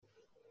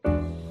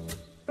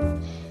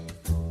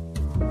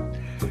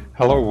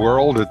Hello,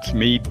 world. It's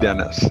me,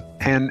 Dennis.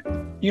 And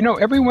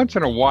every once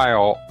in a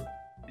while,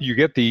 you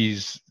get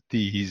these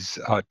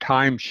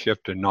time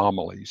shift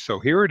anomalies. So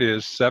here it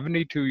is,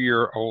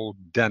 72-year-old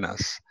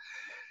Dennis,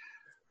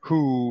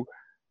 who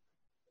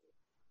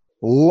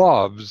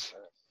loves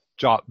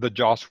the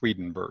Joss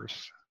Whedon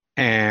verse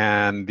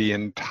and the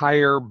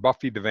entire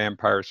Buffy the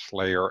Vampire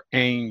Slayer,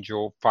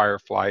 Angel,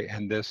 Firefly,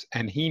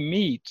 and he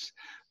meets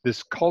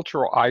this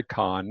cultural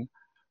icon,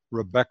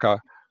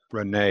 Rebecca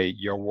Renee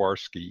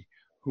Yaworski,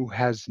 who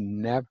has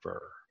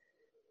never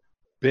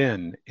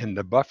been in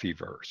the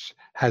Buffyverse,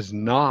 has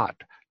not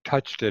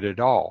touched it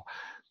at all.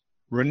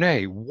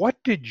 Renee, what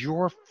did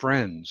your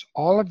friends,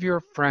 all of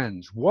your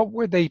friends, what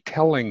were they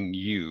telling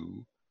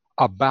you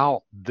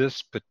about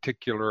this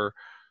particular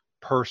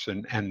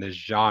person and this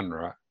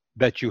genre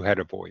that you had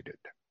avoided?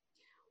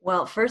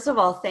 Well, first of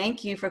all,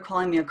 thank you for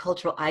calling me a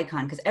cultural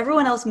icon because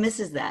everyone else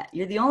misses that.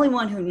 You're the only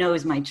one who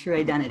knows my true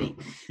identity.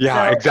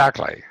 Yeah, So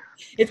exactly.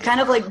 it's kind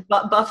of like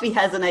Buffy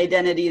has an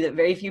identity that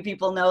very few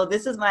people know.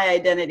 This is my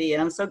identity,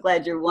 and I'm so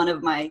glad you're one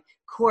of my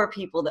core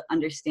people that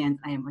understands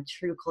I am a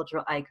true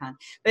cultural icon.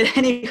 But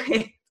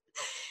anyway,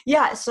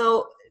 yeah,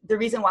 so the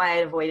reason why I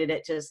avoided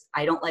it, just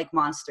I don't like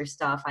monster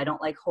stuff. I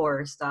don't like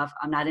horror stuff.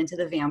 I'm not into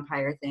the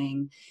vampire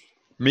thing.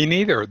 Me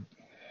neither.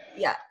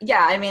 Yeah,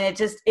 I mean,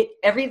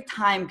 every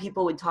time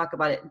people would talk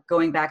about it,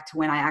 going back to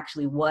when I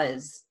actually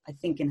was, I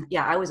think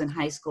I was in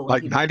high school when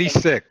Like people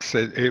 96,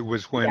 it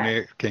was when yeah.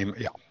 it came.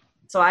 Yeah.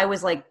 So I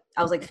was like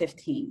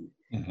 15.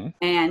 Mm-hmm.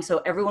 And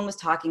so everyone was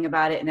talking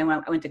about it. And then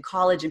when I went to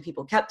college and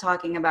people kept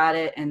talking about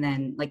it. And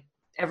then like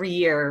every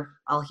year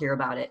I'll hear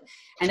about it.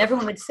 And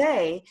everyone would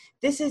say,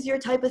 this is your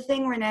type of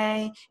thing,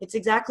 Renee. It's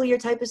exactly your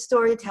type of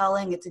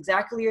storytelling. It's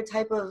exactly your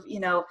type of,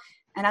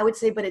 and I would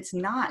say, but it's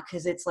not,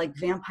 because it's like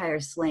vampire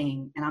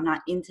slaying and I'm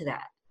not into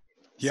that.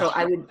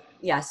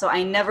 Yeah. So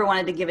I never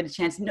wanted to give it a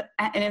chance. No,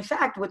 and in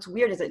fact, what's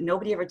weird is that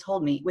nobody ever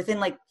told me within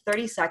like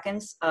 30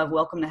 seconds of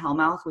Welcome to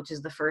Hellmouth, which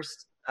is the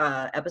first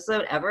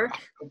episode ever.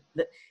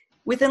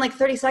 Within like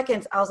 30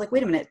 seconds, I was like,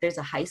 wait a minute, there's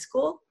a high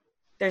school?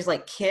 There's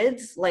like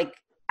kids? Like,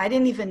 I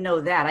didn't even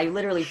know that. I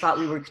literally thought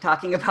we were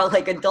talking about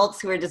like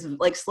adults who are just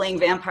like slaying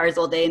vampires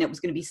all day and it was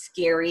going to be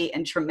scary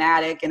and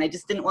traumatic. And I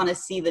just didn't want to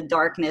see the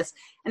darkness.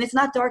 And it's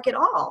not dark at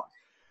all.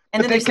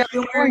 And But then they there's kept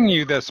humor. telling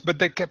you this, but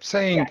they kept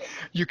saying, Yeah.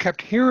 you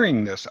kept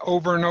hearing this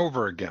over and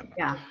over again.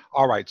 Yeah.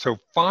 All right, so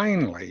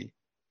finally,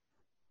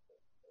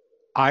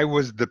 I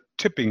was the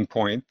tipping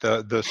point,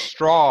 the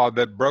straw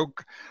that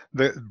broke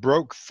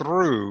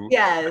through,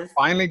 Yes.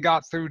 finally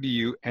got through to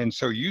you. And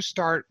so you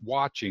start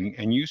watching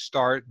and you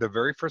start the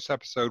very first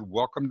episode,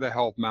 Welcome to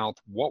Hellmouth.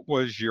 What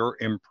was your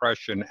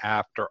impression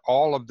after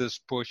all of this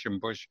push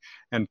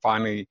and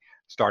finally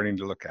starting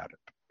to look at it?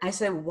 I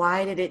said,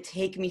 why did it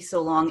take me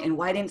so long? And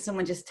why didn't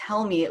someone just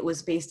tell me it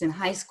was based in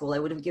high school? I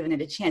would have given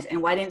it a chance.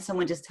 And why didn't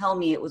someone just tell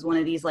me it was one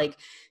of these like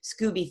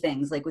Scooby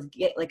things, like with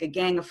like a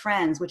gang of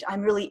friends, which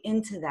I'm really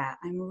into that.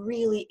 I'm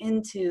really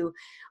into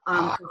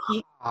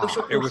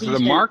social It was the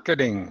cohesion.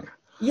 marketing.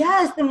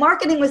 Yes, the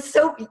marketing was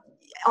so,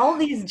 all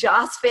these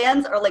Joss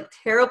fans are like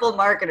terrible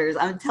marketers,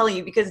 I'm telling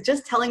you, because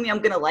just telling me I'm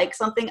going to like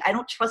something, I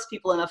don't trust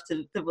people enough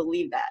to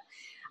believe that.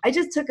 I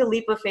just took a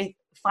leap of faith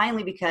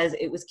finally because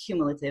it was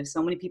cumulative.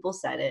 So many people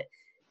said it.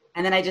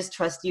 And then I just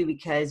trust you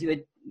because you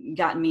had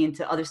gotten me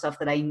into other stuff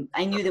that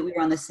I knew that we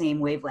were on the same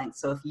wavelength.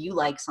 So if you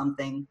like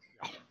something,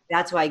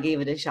 that's why I gave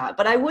it a shot.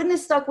 But I wouldn't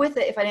have stuck with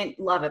it if I didn't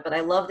love it. But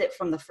I loved it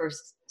from the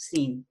first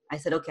scene. I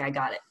said, okay, I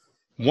got it.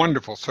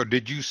 Wonderful. So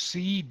did you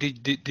see,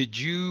 did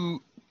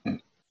you,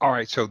 all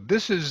right, so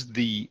this is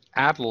the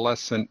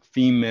adolescent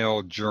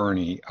female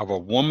journey of a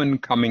woman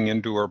coming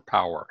into her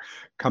power,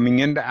 coming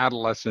into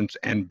adolescence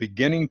and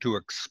beginning to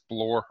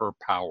explore her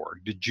power.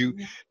 Did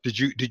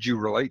you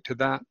relate to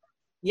that?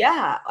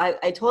 Yeah,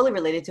 I totally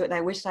related to it. And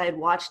I wish I had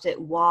watched it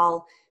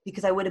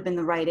because I would have been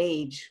the right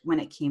age when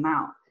it came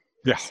out.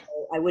 Yeah. So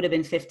I would have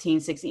been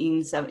 15,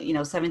 16,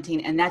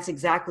 17. And that's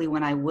exactly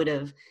when I would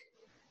have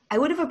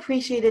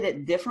appreciated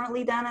it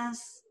differently,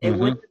 Dennis. It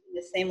would have been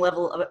the same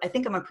level of, I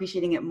think I'm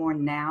appreciating it more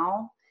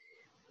now,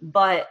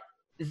 but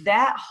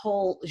that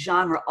whole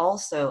genre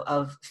also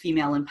of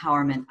female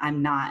empowerment,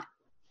 I'm not,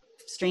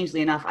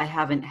 strangely enough, I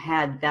haven't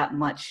had that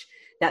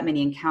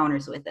many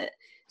encounters with it.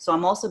 So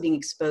I'm also being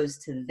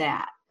exposed to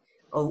that.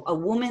 A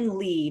woman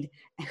lead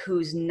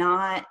she's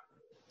not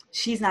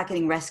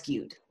getting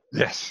rescued.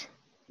 Yes.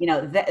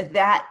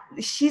 That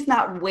she's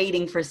not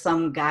waiting for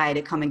some guy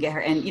to come and get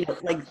her. And,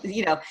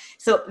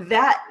 so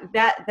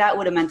that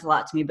would have meant a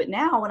lot to me. But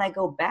now when I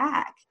go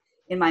back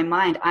in my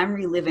mind, I'm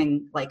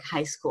reliving like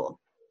high school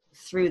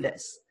through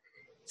this.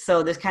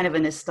 So there's kind of a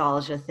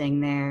nostalgia thing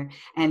there.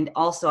 And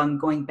also I'm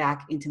going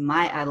back into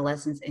my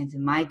adolescence, into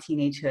my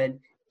teenagehood,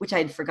 which I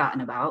had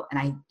forgotten about and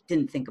I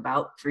didn't think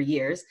about for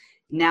years.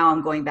 Now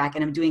I'm going back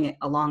and I'm doing it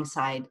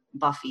alongside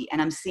Buffy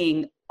and I'm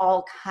seeing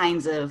all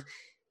kinds of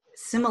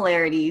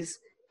similarities.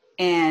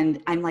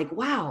 And I'm like,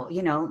 wow,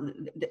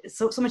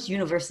 so much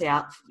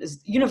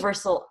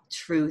universal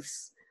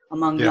truths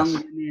among young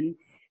women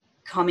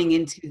coming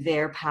into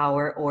their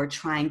power or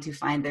trying to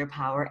find their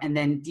power and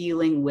then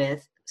dealing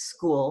with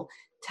school,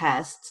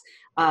 tests,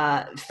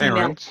 female,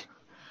 Parents.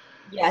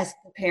 yes,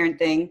 the parent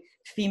thing,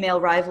 female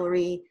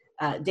rivalry,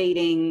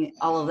 dating,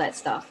 all of that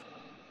stuff.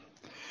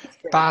 It's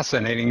great.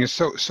 Fascinating.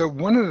 So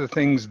one of the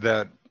things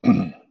that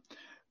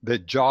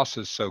that Joss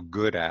is so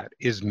good at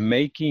is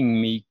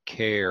making me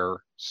care Mm,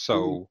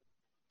 so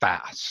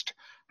fast.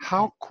 yeah.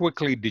 How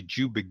quickly did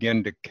you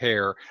begin to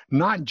care,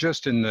 not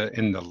just in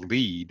the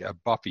lead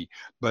of Buffy,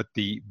 but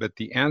the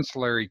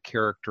ancillary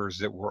characters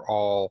that were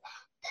all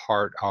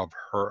part of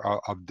her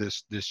of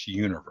this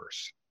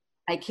universe?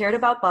 I cared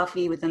about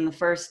Buffy within the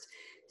first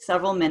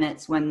several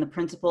minutes when the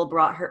principal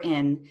brought her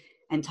in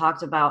and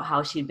talked about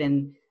how she'd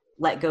been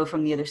let go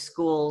from the other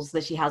schools,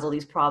 that she has all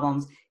these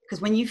problems.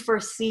 Because when you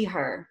first see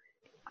her,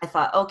 I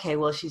thought, okay,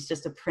 well, she's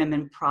just a prim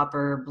and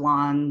proper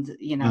blonde,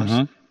 she's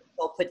Hmm.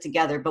 all put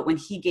together. But when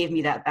he gave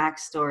me that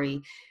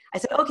backstory, I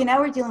said, okay, now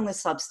we're dealing with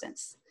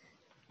substance.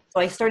 So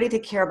I started to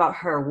care about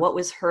her. What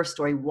was her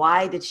story?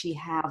 Why did she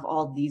have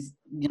all these,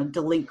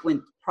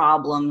 delinquent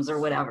problems or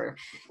whatever?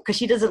 Because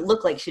she doesn't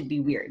look like she'd be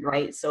weird,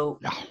 right? So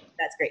Yeah,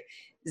 that's great.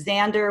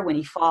 Xander, when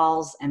he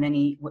falls, and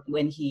then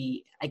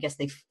I guess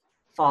they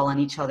fall on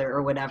each other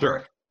or sure.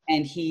 whatever,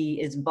 and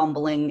he is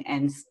bumbling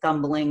and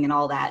stumbling and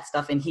all that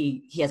stuff, and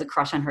he has a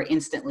crush on her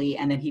instantly,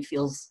 and then he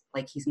feels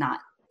like he's not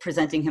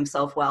presenting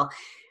himself well.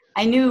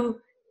 I knew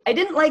I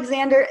didn't like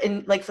Xander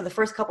in like for the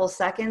first couple of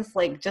seconds,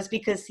 like just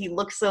because he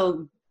looks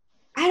so,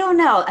 I don't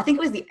know. I think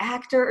it was the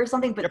actor or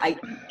something, Yep.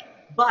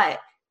 but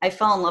I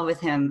fell in love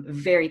with him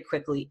very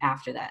quickly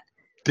after that.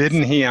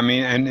 Didn't he? I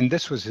mean, and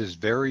this was his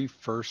very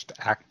first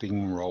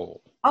acting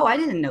role. Oh, I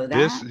didn't know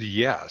This, that.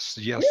 yes,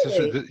 Really?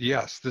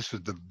 this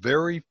was the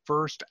very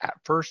first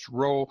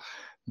role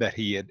that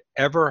he had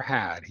ever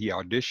had. He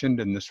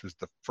auditioned, and this was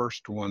the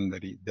first one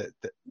that he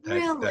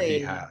Really?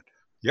 had.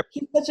 Yep,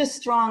 He's such a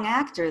strong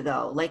actor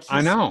though. Like I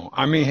he's, know.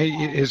 I mean,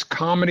 his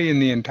comedy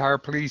and the entire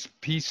police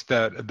piece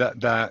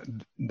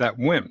that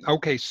went.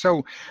 Okay,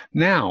 so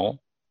now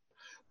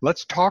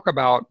let's talk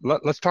about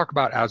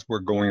as we're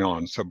going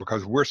on. So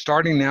because we're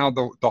starting now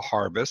the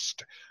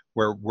harvest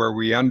where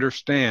we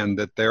understand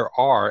that there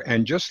are,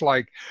 and just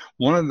like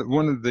one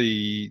of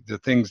the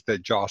things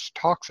that Josh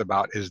talks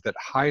about is that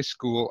high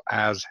school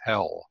as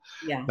hell.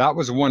 yeah, That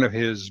was one of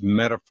his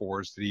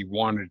metaphors that he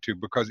wanted to,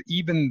 because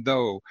even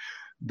though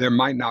there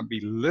might not be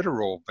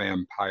literal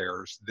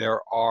vampires,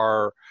 there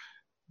are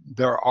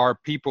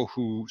people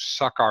who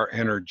suck our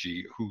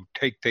energy, who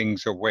take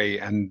things away,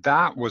 and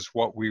that was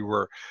what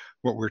we're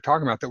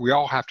talking about, that we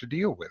all have to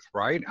deal with,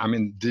 right? I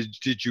mean,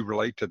 did you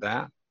relate to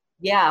that?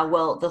 yeah.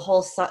 Well, the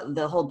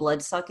whole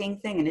blood sucking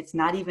thing, and it's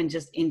not even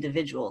just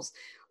individuals.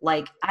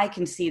 Like I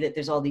can see that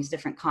there's all these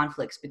different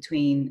conflicts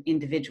between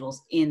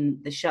individuals in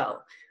the show,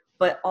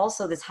 but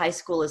also this high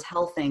school is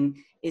hell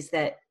thing is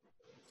that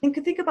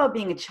think about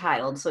being a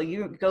child. So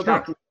you go Sure.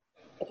 back.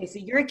 Okay, so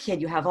you're a kid,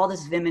 you have all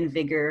this vim and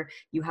vigor,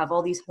 you have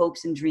all these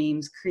hopes and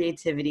dreams,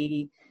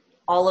 creativity,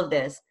 all of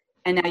this.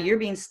 And now you're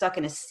being stuck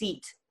in a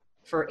seat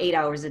for 8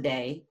 hours a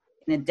day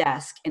in a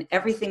desk, and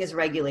everything is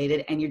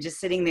regulated, and you're just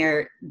sitting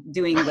there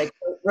doing like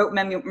rote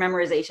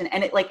memorization,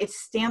 and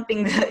it's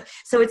stamping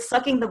so it's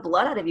sucking the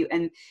blood out of you.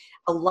 And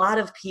a lot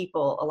of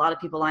people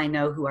I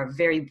know who are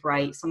very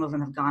bright, some of them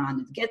have gone on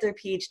to get their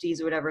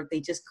PhDs or whatever, they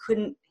just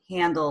couldn't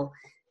handle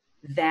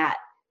that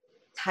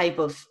type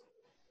of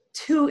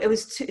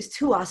it's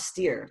too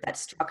austere, that Yep.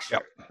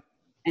 structure.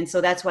 And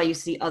so that's why you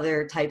see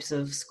other types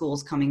of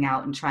schools coming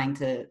out and trying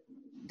to,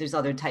 there's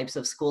other types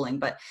of schooling.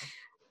 But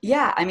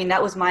yeah, I mean,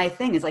 that was my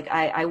thing, is like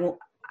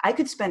I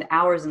could spend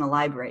hours in a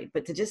library,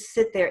 but to just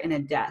sit there in a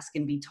desk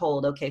and be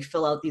told, okay,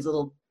 fill out these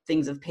little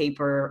things of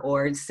paper,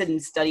 or sit in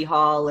study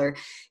hall, or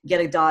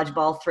get a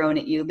dodgeball thrown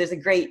at you. There's a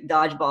great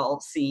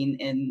dodgeball scene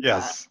in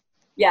Yes.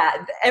 yeah,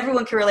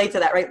 everyone can relate to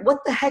that, right? What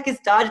the heck is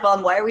dodgeball,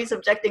 and why are we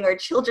subjecting our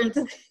children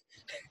to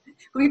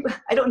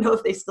I don't know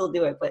if they still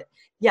do it, but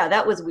yeah,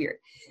 that was weird.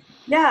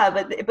 Yeah,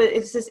 but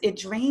it's just, it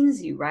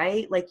drains you,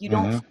 right? Like you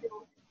don't Hmm.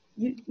 feel,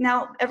 you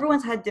now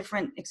everyone's had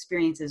different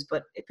experiences,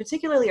 but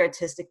particularly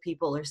artistic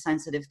people or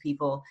sensitive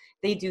people,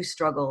 they do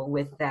struggle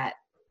with that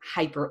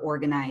hyper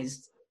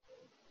organized,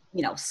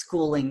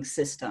 schooling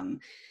system.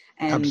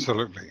 And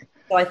Absolutely.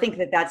 so I think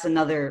that that's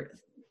another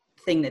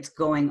thing that's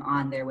going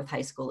on there with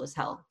high school as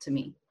hell to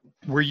me.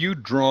 Were you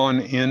drawn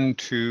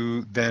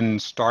into then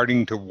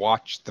starting to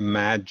watch the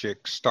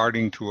magic,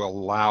 starting to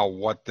allow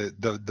what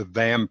the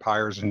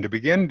vampires, and to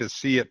begin to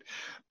see it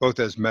both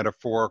as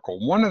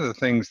metaphorical? One of the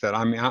things that,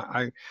 I mean,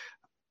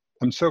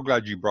 I'm so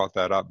glad you brought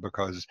that up,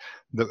 because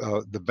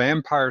the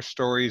vampire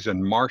stories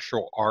and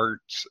martial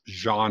arts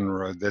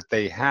genre that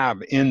they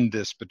have in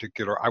this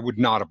particular, I would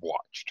not have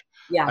watched.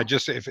 I Yeah.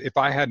 just, if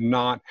I had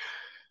not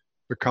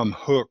become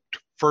hooked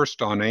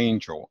first on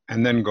Angel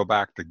and then go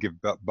back to give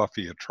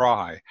Buffy a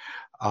try.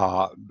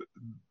 Uh,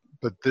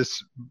 but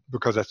this,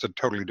 because that's a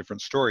totally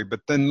different story.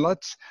 But then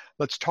let's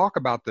talk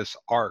about this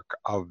arc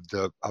of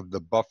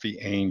the Buffy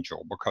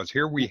Angel, because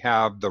here we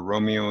have the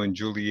Romeo and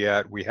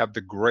Juliet. We have the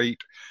great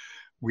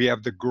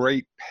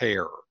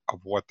pair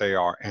of what they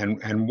are.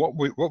 And what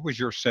was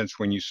your sense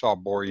when you saw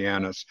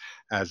Boreanaz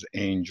as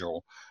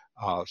Angel?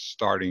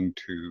 starting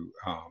to.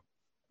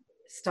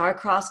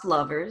 Star-crossed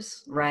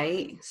lovers,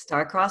 right?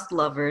 Star-crossed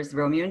lovers,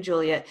 Romeo and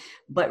Juliet.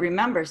 But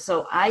remember,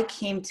 so I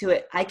came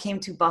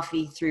to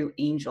Buffy through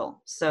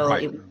Angel. So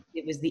Right.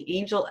 it was the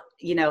Angel,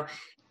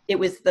 it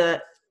was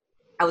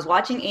I was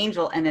watching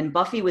Angel, and then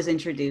Buffy was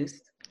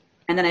introduced.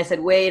 And then I said,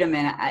 wait a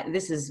minute,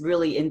 this is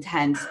really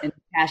intense and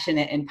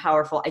passionate and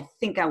powerful. I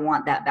think I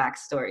want that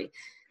backstory.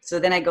 So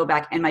then I go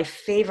back, and my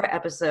favorite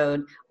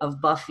episode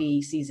of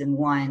Buffy season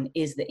 1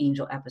 is the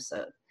Angel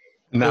episode.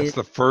 And that's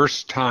the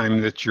first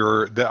time that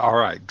all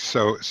right.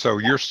 So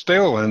you're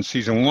still in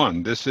season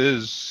 1. This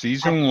is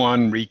season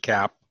 1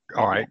 recap.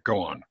 All right,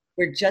 go on.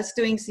 We're just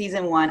doing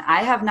season 1.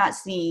 I have not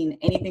seen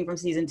anything from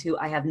season 2.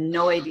 I have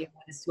no idea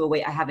what is to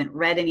await. I haven't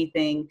read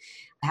anything.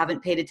 I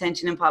haven't paid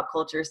attention in pop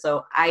culture,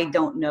 so I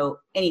don't know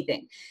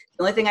anything.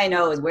 The only thing I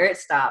know is where it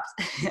stops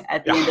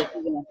at the end of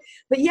season 1.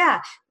 But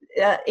yeah,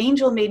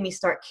 Angel made me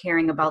start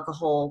caring about the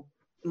whole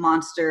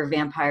monster,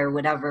 vampire,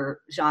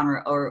 whatever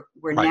genre, or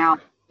we're now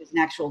there's an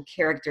actual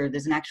character,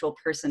 there's an actual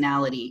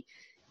personality,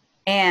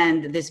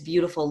 and this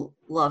beautiful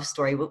love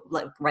story.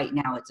 Like right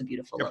now, it's a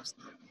beautiful love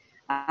story.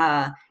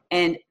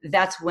 And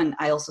that's when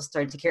I also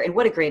started to care. And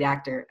what a great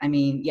actor. I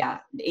mean, yeah,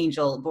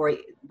 Angel,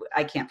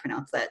 I can't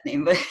pronounce that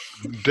name, but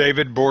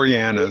David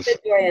Boreanaz.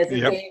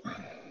 Yep.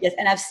 Yes,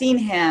 and I've seen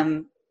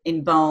him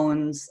in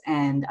Bones,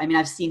 and I mean,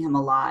 I've seen him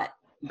a lot,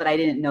 but I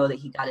didn't know that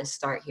he got his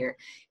start here.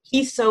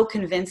 He's so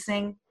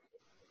convincing,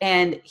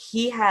 and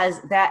he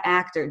has that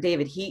actor,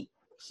 David, he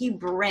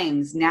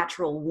brings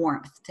natural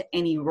warmth to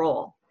any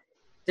role.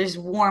 There's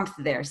warmth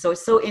there. So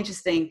it's so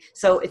interesting.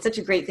 So it's such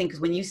a great thing, because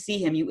when you see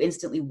him, you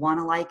instantly want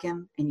to like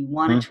him and you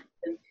want to treat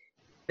him.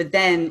 But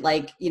then,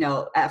 like,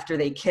 after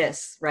they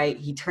kiss, right,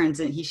 he turns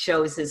and he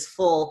shows his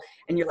full,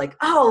 and you're like,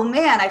 oh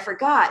man, I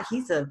forgot.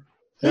 He's a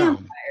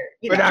vampire.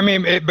 But I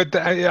mean,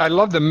 I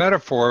love the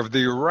metaphor of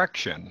the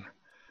erection.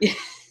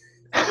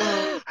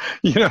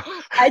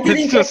 I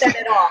didn't get that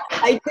at all.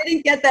 I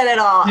didn't get that at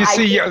all. You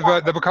see,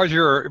 because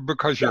you're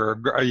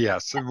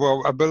yes.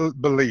 Well,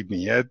 believe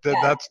me,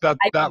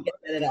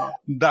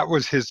 that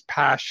was his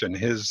passion.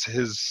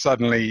 His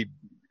suddenly.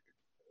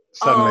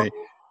 Oh,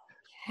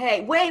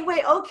 hey,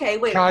 wait. Okay,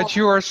 wait. God,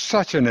 you are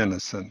such an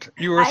innocent.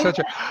 You are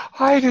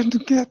I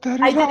didn't get that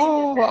at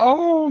all.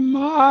 Oh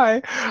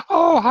my.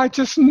 Oh, I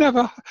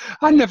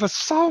never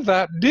saw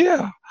that,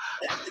 dear.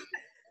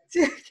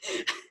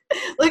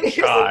 Look at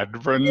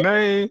God,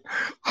 Renee.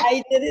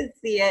 I didn't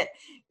see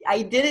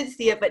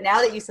it, but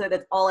now that you said it,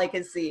 that's all I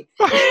can see.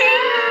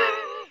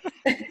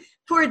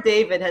 Poor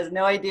David has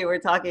no idea we're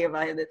talking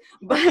about him.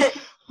 But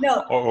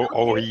no.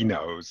 Oh, he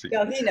knows.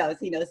 No, he knows.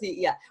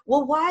 Yeah.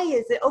 Well, why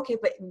is it? Okay,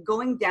 but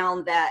going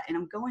down that, and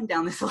I'm going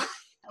down this line.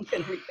 I'm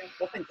going to be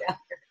going down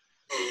here.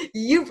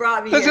 You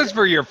brought me This here. is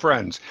for your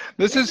friends.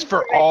 This is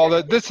for all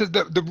that. This is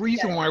the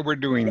reason why we're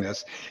doing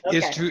this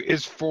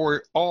is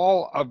for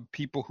all of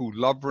people who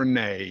love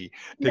Renee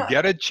to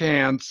get a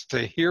chance to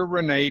hear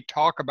Renee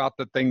talk about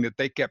the thing that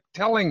they kept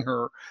telling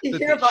her. To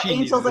hear about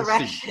Angel's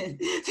erection.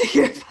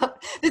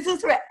 This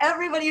is for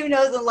everybody who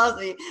knows and loves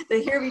me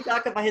to hear me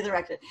talk about his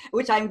erection,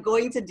 which I'm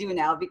going to do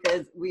now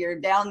because we are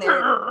down there.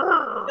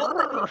 Don't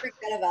let me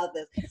forget about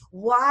this.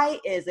 Why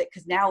is it?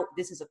 Because now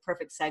this is a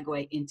perfect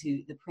segue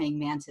into the praying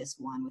mantis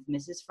one with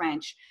Mrs.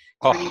 French.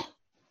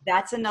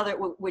 That's another,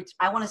 which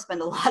I want to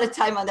spend a lot of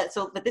time on that.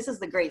 But this is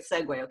the great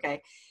segue,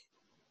 okay?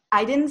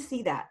 I didn't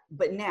see that,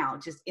 but now,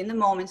 just in the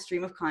moment,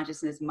 stream of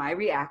consciousness, my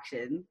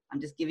reaction,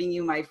 I'm just giving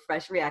you my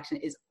fresh reaction,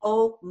 is,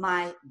 oh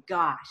my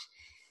gosh.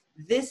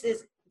 That's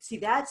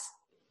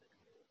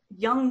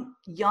young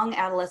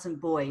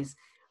adolescent boys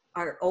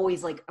are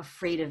always like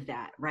afraid of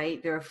that,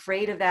 right? They're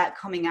afraid of that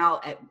coming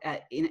out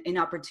at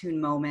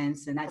inopportune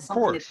moments, and that's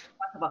something to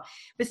talk about.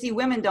 But see,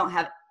 women don't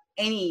have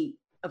any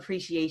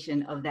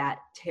appreciation of that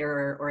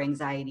terror or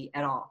anxiety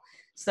at all.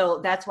 So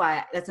that's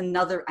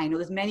another, I know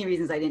there's many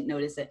reasons I didn't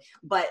notice it,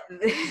 but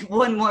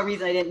one more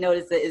reason I didn't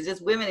notice it is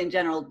just women in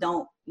general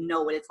don't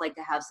know what it's like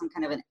to have some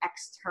kind of an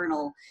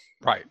external,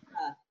 oh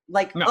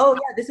yeah,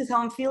 this is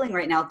how I'm feeling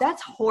right now.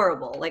 That's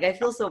horrible. Like, I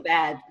feel so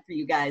bad for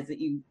you guys that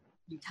you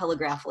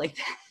telegraph like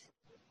that.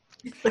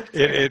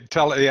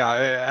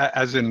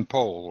 As in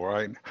Pole,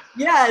 right?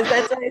 Yes,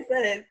 that's why I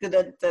said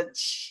it.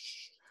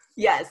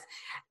 Yes.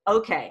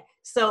 Okay.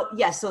 So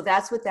so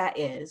that's what that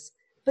is.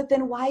 But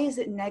then why is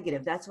it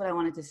negative? That's what I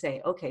wanted to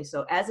say. Okay,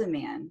 so as a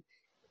man,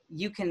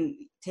 you can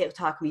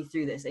talk me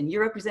through this, and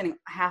you're representing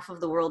half of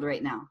the world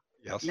right now.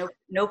 Yes.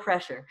 No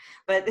pressure.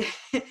 But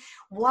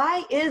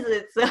why is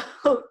it so?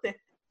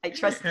 I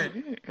trust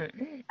you.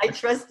 I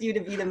trust you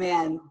to be the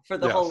man for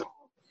the whole.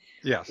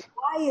 Yes.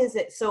 Why is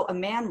it so? A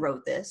man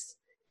wrote this,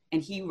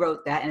 and he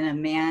wrote that, and a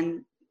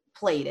man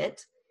played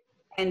it.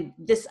 And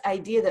this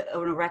idea that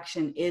an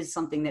erection is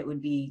something that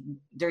would be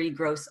dirty,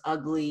 gross,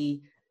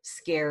 ugly,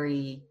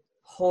 scary,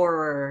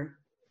 horror.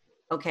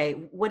 Okay,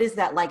 what is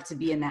that like to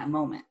be in that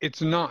moment?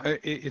 It's not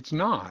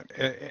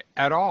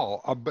at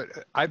all. But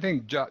I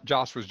think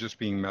Joss was just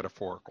being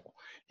metaphorical.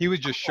 He was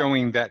just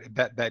showing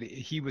that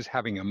he was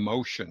having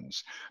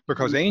emotions,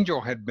 because Angel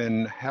had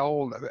been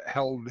held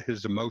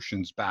his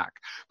emotions back.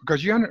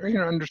 Because you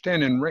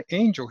understand, in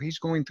Angel, he's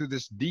going through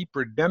this deep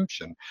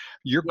redemption.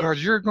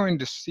 Because you're going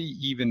to see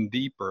even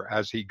deeper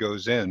as he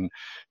goes in,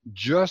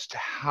 just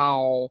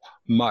how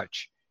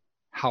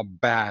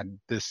bad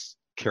this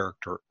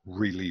character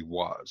really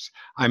was.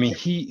 I mean,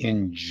 he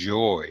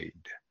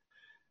enjoyed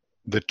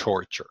the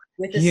torture.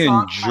 He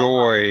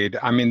enjoyed.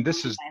 I mean,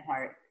 this is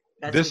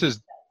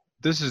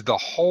his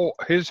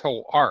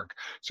whole arc.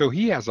 So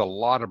he has a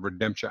lot of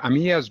redemption. I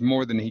mean, he has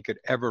more than he could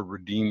ever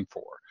redeem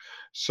for.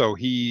 So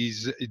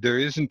there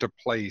isn't a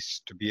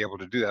place to be able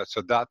to do that.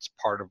 So that's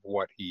part of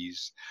what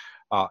he's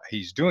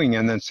doing.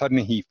 And then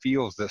suddenly he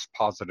feels this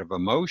positive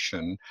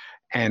emotion,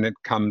 and it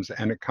comes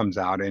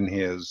out in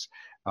his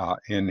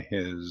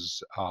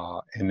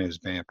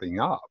vamping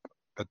up.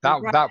 But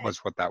that was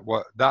what that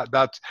was.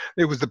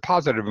 It was the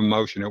positive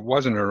emotion. It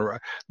wasn't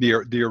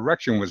the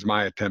erection was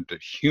my attempt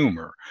at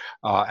humor,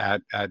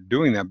 at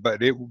doing that.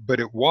 But it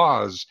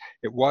was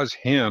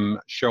him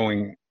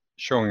showing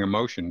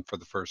emotion for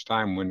the first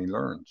time when he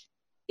learns.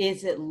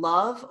 Is it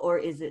love or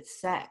is it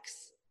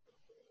sex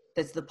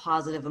that's the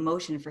positive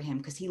emotion for him?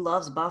 Because he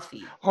loves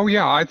Buffy. Oh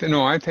yeah, I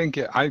definitely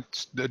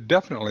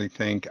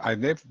think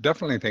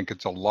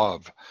it's a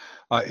love.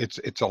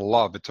 It's a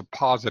love. It's a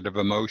positive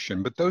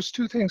emotion. But those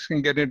two things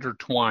can get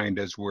intertwined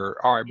as we're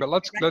all right. But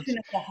let's of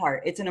the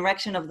heart. It's an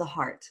erection of the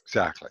heart.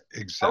 Exactly.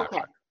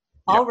 Okay.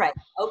 All right.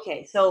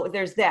 Okay. So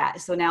there's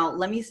that. So now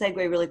let me segue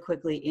really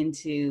quickly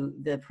into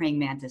the praying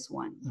mantis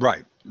one.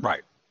 Right.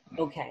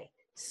 Okay.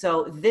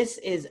 So this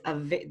is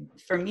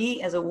for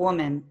me as a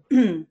woman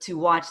to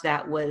watch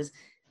that was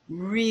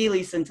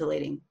really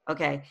scintillating.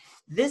 Okay.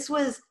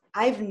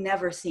 I've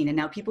never seen, and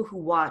now people who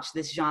watch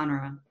this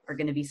genre are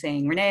going to be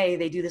saying, Renee,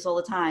 they do this all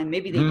the time.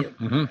 Maybe they do.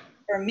 Mm-hmm.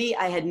 For me,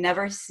 I had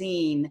never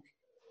seen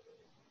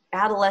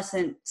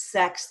adolescent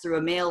sex through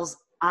a male's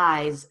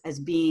eyes as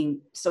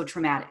being so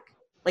traumatic.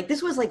 Like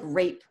this was like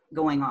rape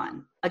going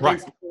on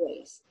against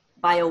boys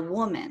by a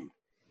woman.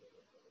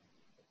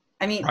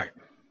 I mean,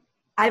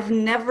 I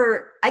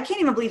can't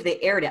even believe they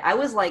aired it. I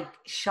was like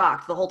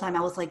shocked the whole time.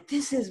 I was like,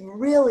 this is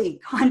really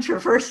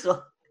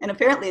controversial. And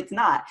apparently it's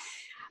not.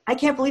 I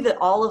can't believe that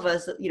all of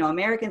us,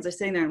 Americans are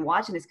sitting there and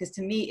watching this, because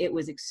to me, it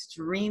was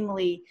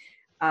extremely,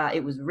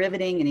 it was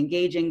riveting and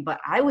engaging.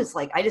 But I was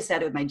like, I just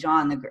sat with my jaw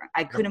on the ground.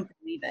 I couldn't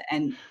believe it.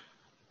 And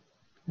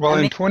well,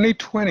 in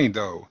 2020,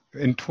 though,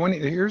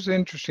 here's the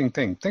interesting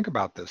thing. Think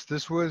about this.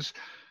 This was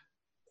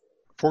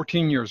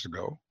 14 years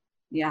ago.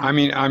 Yeah. I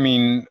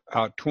mean,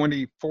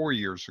 24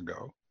 years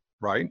ago,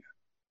 right?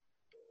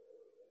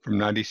 From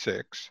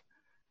 96.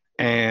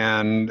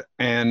 And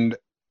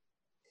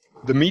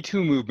the Me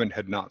Too movement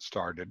had not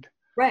started.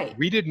 Right.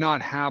 We did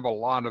not have a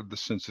lot of the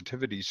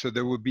sensitivities. So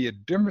there would be a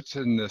difference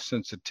in the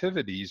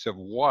sensitivities of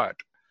what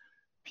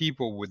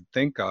people would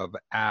think of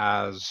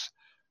as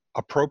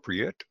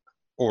appropriate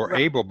or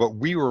able. But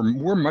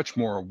we're much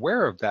more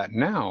aware of that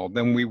now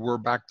than we were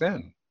back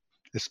then,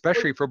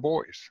 especially for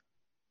boys.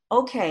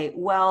 Okay.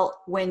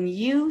 Well, when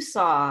you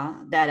saw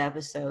that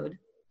episode,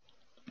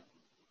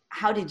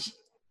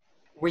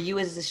 were you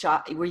as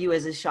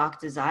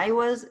shocked as I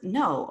was?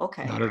 No.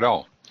 Okay. Not at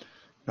all.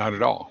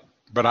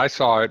 But I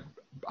saw it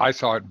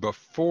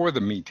before the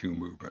Me Too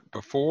movement,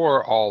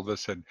 before all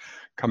this had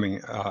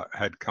come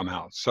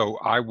out. So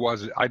I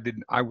was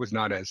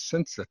not as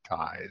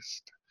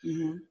sensitized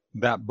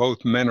that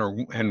both men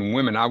and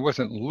women. I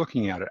wasn't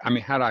looking at it. I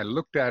mean, had I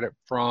looked at it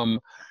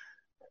from,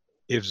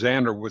 if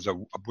Xander was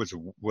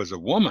a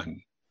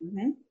woman,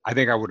 I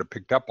think I would have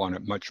picked up on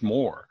it much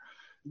more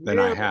than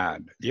I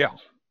had. Yeah.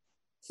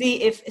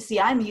 See,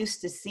 I'm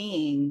used to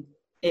seeing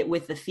it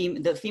with the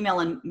female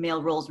and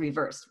male roles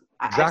reversed.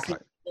 Exactly. I've seen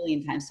it a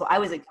million times. So I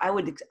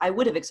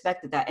would have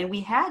expected that. And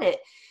we had it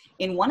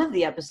in one of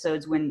the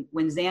episodes when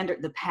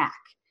Xander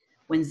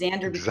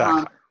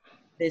becomes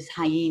this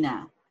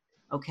hyena,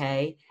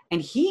 okay?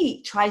 And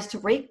he tries to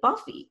rape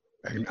Buffy.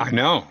 I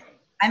know.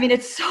 I mean,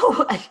 it's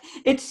so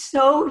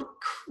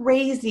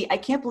crazy. I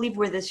can't believe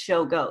where this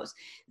show goes.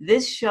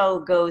 This show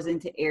goes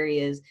into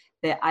areas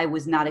that I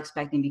was not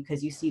expecting,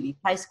 because you see these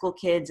high school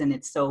kids and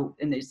there's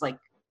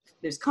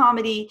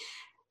comedy.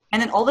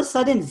 And then all of a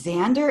sudden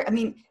Xander, I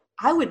mean,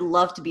 I would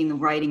love to be in the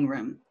writing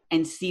room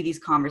and see these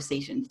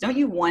conversations. Don't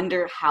you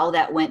wonder how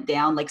that went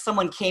down? Like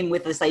someone came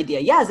with this idea.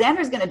 Yeah,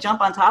 Xander's going to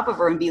jump on top of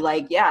her and be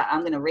like, yeah,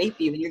 I'm going to rape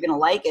you and you're going to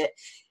like it.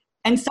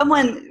 And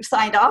someone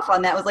signed off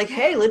on that, was like,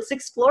 hey, let's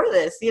explore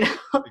this,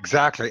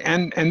 Exactly.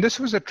 And this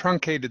was a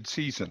truncated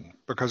season,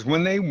 because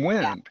when they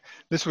went,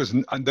 this was,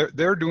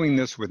 they're doing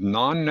this with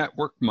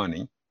non-network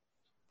money,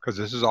 because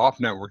this is off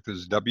network, this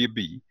is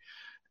WB.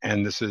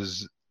 And this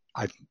is,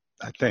 I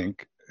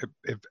think,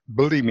 if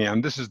believe me,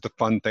 and this is the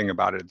fun thing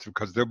about it,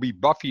 because there'll be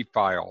Buffy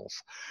files.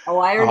 Oh,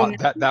 I already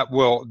know. that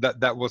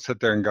will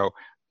sit there and go,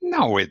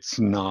 no, it's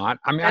not.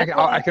 I mean,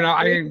 I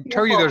can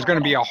tell you there's going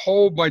to be a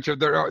whole bunch of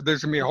there's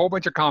going to be a whole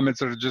bunch of comments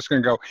that are just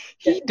going to go,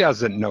 he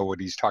doesn't know what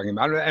he's talking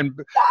about. And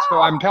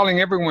so I'm telling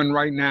everyone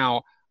right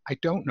now, I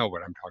don't know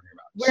what I'm talking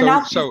about. We're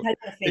not these type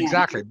of fans.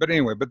 Exactly. But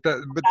anyway, but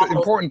the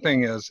important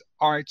thing is,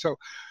 all right.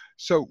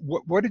 So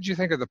what did you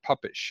think of the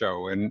puppet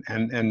show and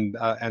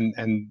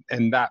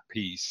that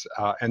piece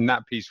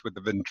with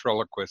the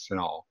ventriloquist and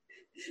all?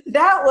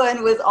 That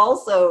one was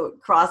also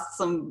crossed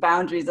some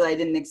boundaries that I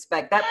didn't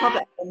expect. That puppet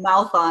had a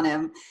mouth on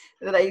him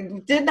that I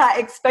did not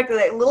expect.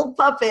 That little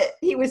puppet,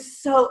 he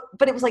was so,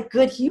 but it was like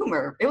good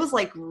humor. It was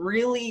like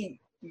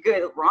really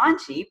good,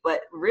 raunchy,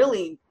 but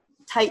really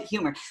tight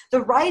humor.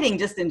 The writing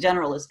just in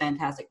general is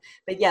fantastic.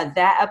 But yeah,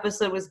 that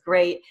episode was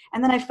great.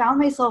 And then I found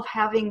myself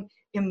having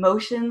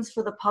emotions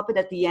for the puppet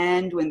at the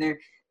end when they're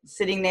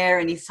sitting there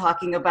and he's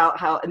talking about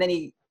how, and then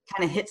he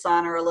kind of hits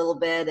on her a little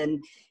bit.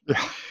 And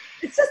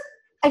it's just,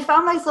 I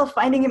found myself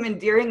finding him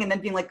endearing and then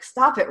being like,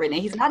 stop it, Renee.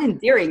 He's not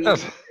endearing.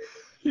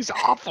 He's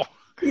awful.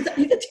 He's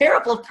a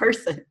terrible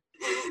person.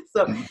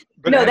 So,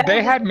 but no,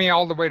 they had me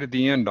all the way to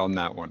the end on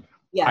that one.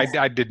 Yes.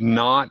 I did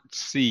not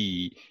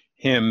see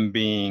him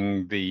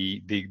being the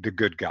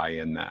good guy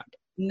in that.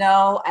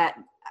 No,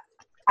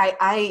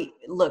 I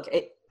look,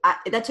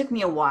 that took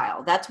me a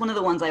while. That's one of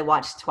the ones I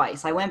watched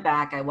twice. I went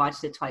back, I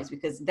watched it twice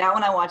because that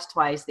one I watched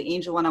twice. The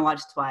Angel one I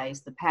watched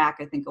twice. The Pack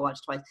I think I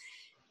watched twice.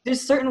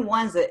 There's certain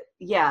ones that,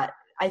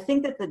 I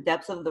think that the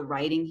depth of the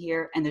writing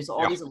here, and there's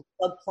all these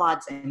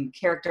subplots and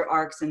character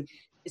arcs, and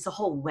it's a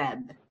whole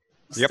web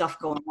of stuff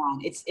going on.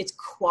 It's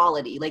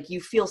quality. Like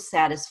you feel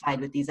satisfied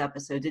with these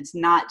episodes. It's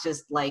not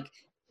just like,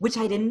 which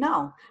I didn't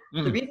know.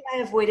 The reason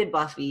I avoided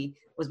Buffy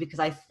was because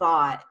I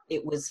thought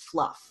it was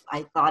fluff.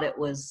 I thought it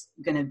was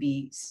going to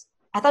be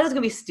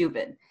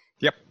stupid.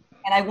 Yep.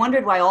 And I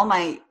wondered why all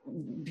my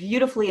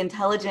beautifully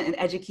intelligent and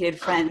educated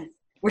friends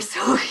were so,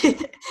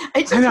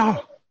 I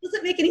know.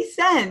 Doesn't make any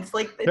sense.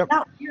 Like it's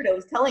not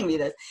weirdos telling me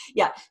this.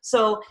 Yeah.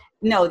 So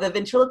no, the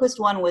ventriloquist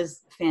one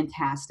was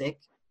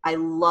fantastic. I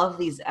love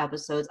these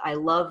episodes. I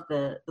love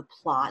the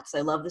plots.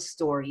 I love the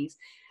stories,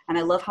 and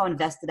I love how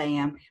invested I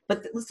am.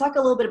 But let's talk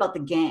a little bit about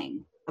the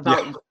gang,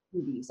 about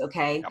movies,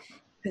 okay?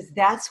 Because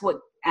that's what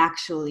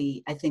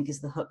actually I think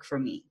is the hook for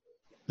me.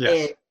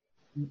 Yes.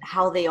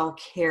 How they all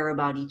care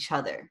about each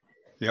other.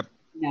 Yep.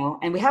 You know,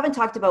 and we haven't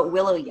talked about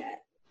Willow yet.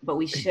 But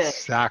we should.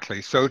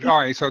 Exactly. So, all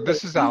right. So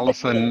this is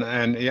Allison,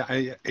 and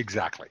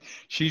exactly.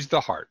 She's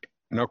the heart,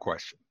 no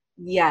question.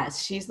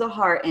 Yes, she's the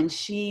heart, and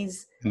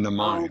she's in the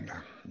mind.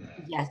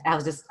 Yes, I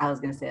was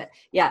going to say that.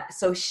 Yeah.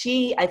 So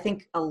I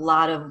think a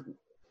lot of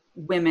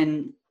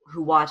women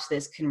who watch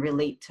this can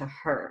relate to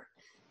her.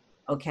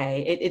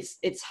 Okay.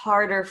 It's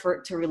harder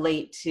to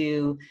relate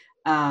to,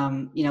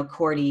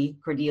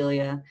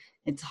 Cordelia.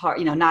 It's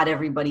hard. Not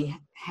everybody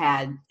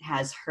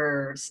has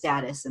her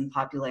status and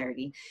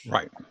popularity.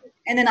 Right.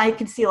 And then I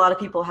can see a lot of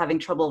people having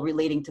trouble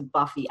relating to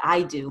Buffy.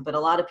 I do, but a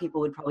lot of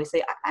people would probably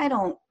say, I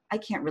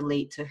can't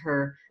relate to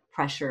her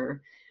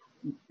pressure,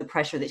 the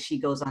pressure that she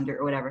goes under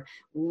or whatever.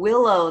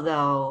 Willow,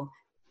 though,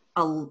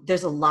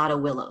 there's a lot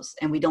of Willows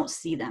and we don't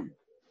see them.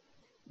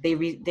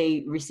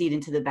 They recede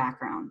into the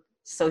background.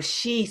 So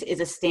she is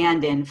a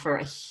stand-in for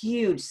a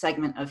huge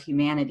segment of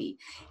humanity.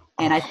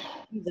 And I think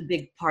she's a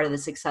big part of the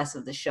success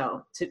of the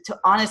show.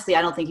 Honestly,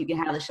 I don't think you can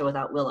have the show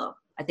without Willow.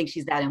 I think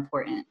she's that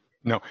important.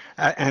 No.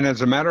 And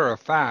as a matter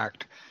of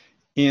fact,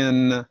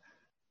 in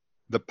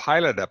the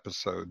pilot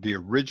episode, the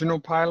original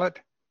pilot,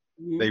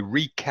 they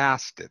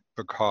recast it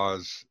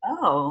because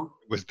it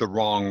was the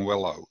wrong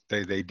Willow.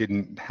 They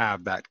didn't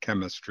have that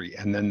chemistry.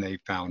 And then they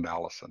found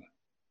Allison.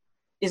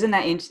 Isn't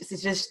that interesting?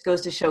 It just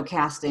goes to show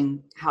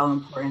casting how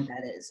important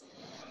that is.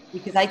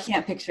 Because I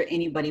can't picture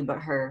anybody but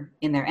her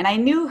in there. And I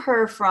knew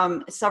her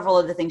from several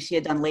of the things she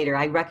had done later.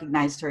 I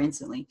recognized her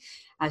instantly.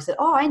 I said,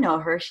 I know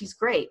her. She's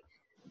great.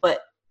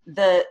 But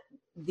the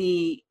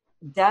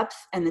depth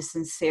and the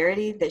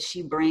sincerity that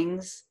she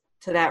brings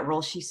to that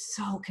role, she's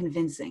so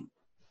convincing.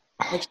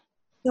 Like,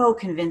 so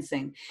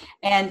convincing.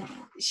 And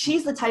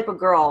she's the type of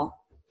girl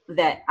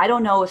that I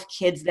don't know if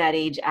kids that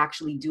age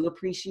actually do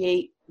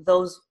appreciate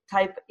those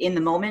type in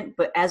the moment,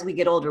 but as we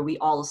get older, we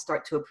all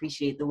start to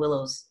appreciate the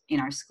Willows in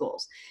our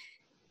schools.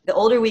 The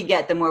older we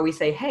get, the more we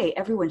say, hey,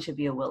 everyone should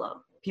be a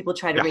Willow. People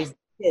try to raise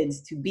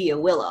kids to be a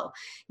Willow.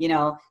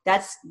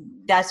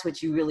 That's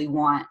what you really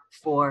want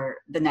for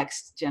the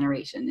next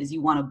generation, is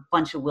you want a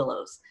bunch of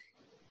Willows,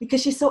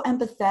 because she's so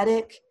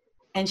empathetic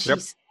and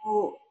she's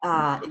so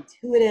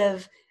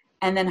intuitive.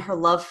 And then her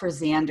love for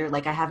Xander,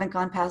 like I haven't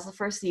gone past the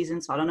first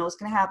season, so I don't know what's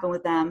going to happen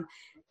with them.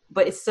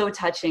 But it's so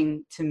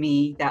touching to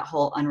me, that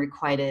whole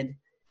unrequited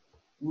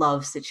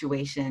love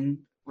situation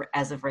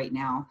as of right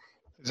now.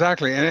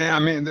 Exactly. And I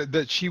mean,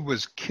 that she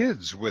was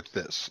kids with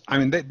this. I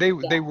mean,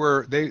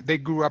 they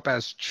grew up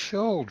as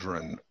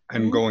children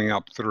and going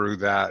up through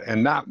that.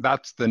 And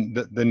that's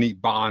the neat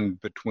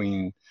bond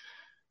between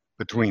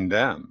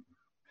them.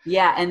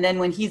 Yeah. And then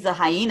when he's a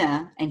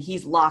hyena and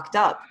he's locked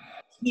up,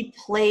 he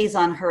plays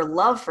on her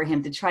love for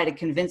him to try to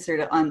convince her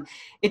to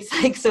it's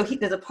like, so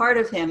there's a part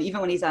of him, even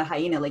when he's a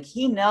hyena, like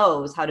he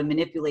knows how to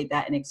manipulate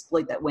that and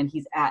exploit that when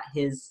he's at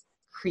his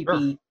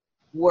creepy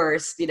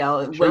worst, and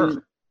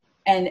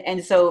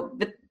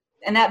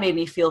that made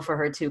me feel for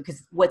her too,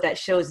 because what that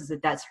shows is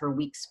that that's her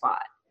weak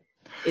spot.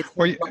 It's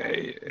Well, his love for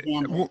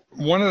Xander.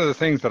 one of the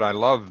things that I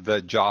love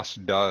that Joss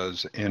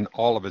does in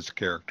all of his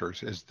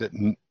characters is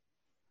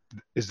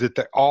that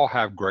they all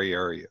have gray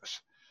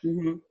areas.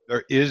 Mm-hmm.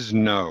 There is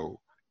no,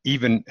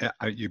 even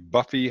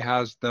Buffy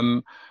has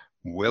them,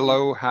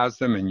 Willow has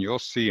them, and you'll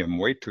see them.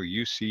 Wait till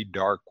you see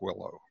Dark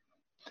Willow.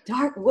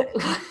 Dark, what?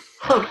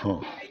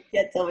 Okay, you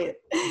can't tell me.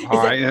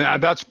 All right,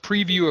 and that's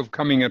preview of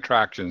coming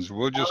attractions.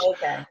 We'll just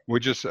Okay.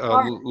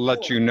 we'll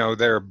let you know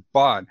there.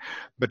 But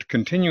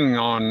continuing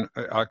on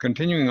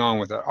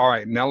with it. All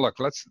right, now look,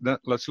 let's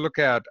look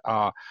at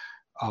Out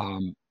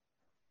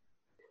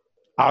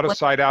of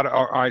Sight, Out.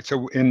 All right,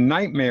 so in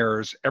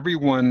Nightmares,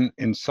 everyone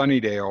in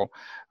Sunnydale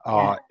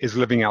is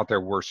living out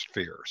their worst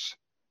fears.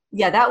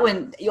 Yeah, that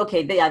one.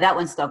 Okay, yeah, that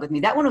one stuck with me.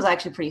 That one was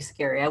actually pretty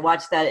scary. I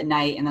watched that at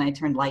night, and then I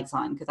turned lights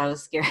on because I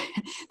was scared.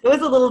 It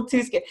was a little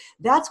too scary.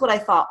 That's what I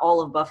thought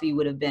all of Buffy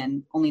would have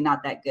been, only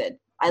not that good.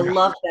 I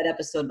loved that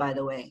episode, by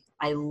the way.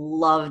 I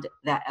loved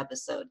that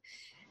episode.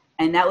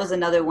 And that was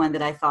another one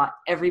that I thought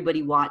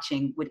everybody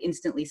watching would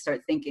instantly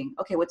start thinking,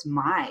 okay, what's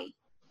my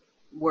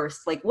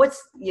worst? Like,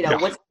 what's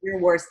your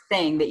worst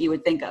thing that you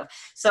would think of?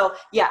 So,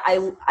 yeah,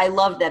 I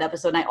loved that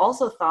episode. And I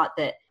also thought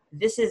that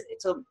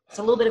it's a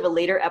little bit of a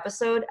later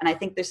episode, and I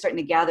think they're starting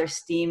to gather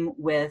steam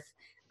with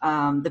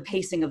the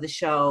pacing of the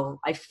show.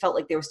 I felt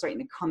like they were starting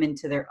to come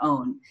into their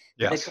own.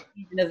 Yes. The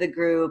cohesion of the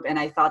group, and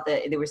I thought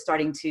that they were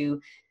starting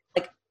to,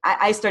 like,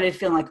 I started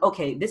feeling like,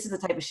 okay, this is the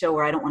type of show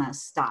where I don't want to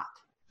stop.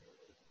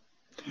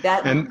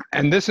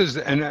 And this is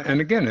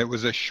and again, it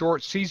was a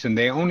short season.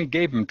 They only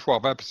gave them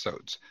 12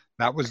 episodes.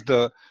 That was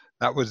the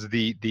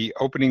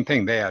opening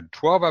thing. They had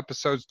 12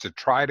 episodes to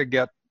try to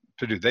get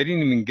to do. They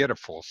didn't even get a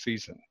full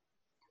season.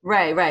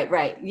 Right.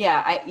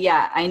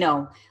 Yeah, I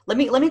know. Let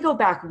me go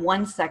back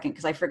 1 second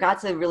because I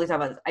forgot to really talk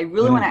about this. I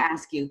really want to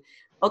ask you,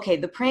 okay,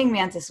 the praying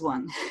mantis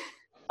one,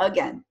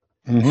 again.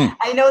 Mm-hmm.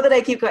 I know that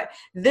I keep going.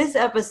 This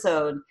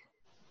episode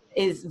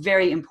is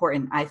very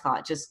important, I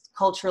thought. Just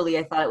culturally,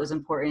 I thought it was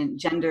important.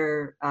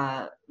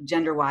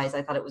 Gender-wise,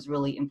 I thought it was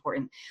really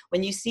important.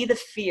 When you see the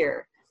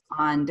fear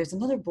on, there's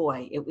another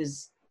boy. It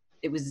was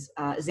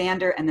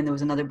Xander, and then there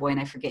was another boy, and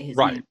I forget his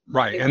name.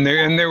 Right, and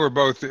they were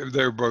both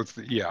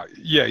yeah.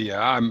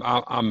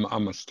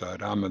 I'm a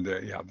stud.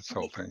 This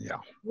whole thing, yeah.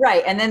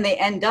 Right, and then they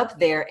end up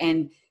there,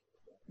 and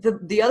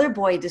the other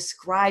boy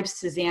describes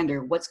to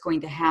Xander what's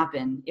going to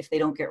happen if they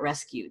don't get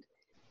rescued,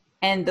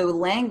 and the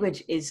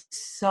language is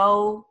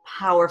so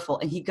powerful.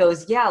 And he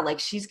goes, yeah, like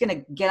she's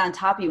gonna get on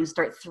top of you and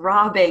start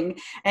throbbing,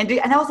 and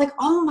I was like,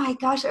 oh my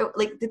gosh,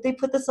 like did they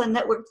put this on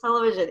network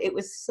television? It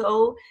was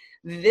so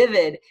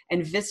vivid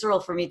and visceral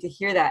for me to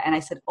hear that. And I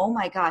said, oh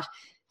my gosh.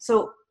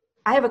 So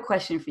I have a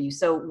question for you.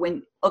 So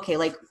when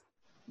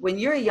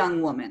you're a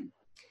young woman,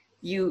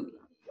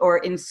 or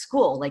in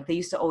school, like they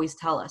used to always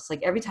tell us,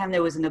 like every time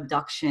there was an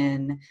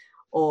abduction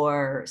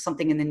or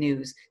something in the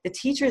news, the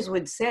teachers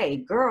would say,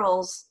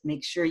 girls,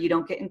 make sure you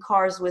don't get in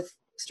cars with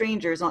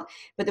strangers.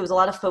 But there was a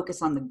lot of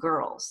focus on the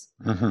girls.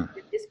 Mm-hmm.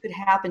 If this could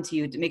happen to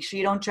you, to make sure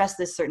you don't dress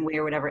this certain way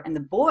or whatever. And the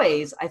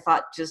boys, I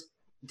thought, just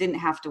didn't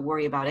have to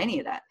worry about any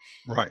of that.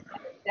 Right.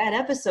 That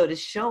episode is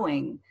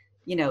showing,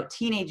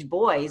 teenage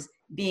boys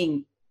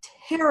being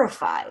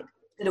terrified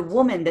that a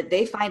woman that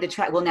they find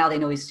attractive, well, now they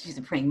know she's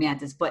a praying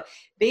mantis, but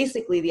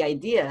basically the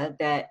idea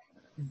that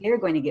they're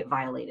going to get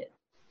violated.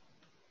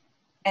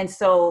 And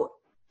so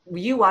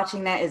you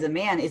watching that as a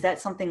man, is that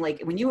something like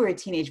when you were a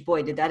teenage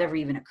boy, did that ever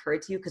even occur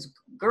to you? Because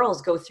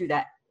girls go through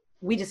that.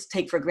 We just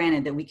take for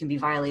granted that we can be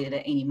violated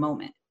at any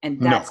moment.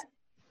 And that's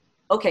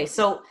okay.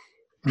 So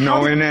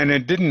no, and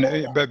it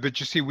didn't. But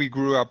you see, we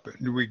grew up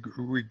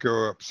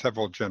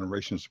several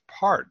generations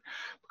apart,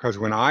 because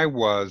when I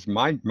was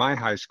my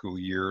high school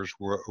years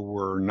were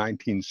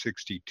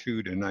 1962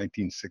 to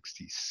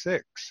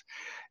 1966,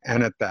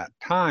 and at that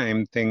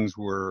time things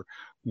were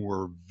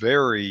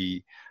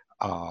very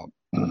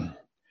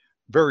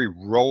very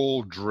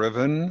role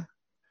driven.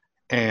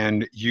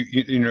 And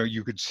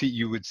you would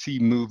see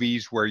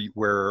movies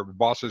where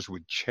bosses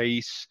would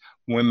chase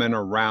women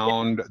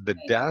around the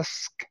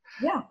desk.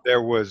 Yeah.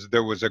 There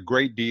was a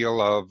great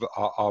deal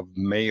of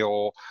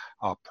male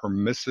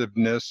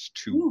permissiveness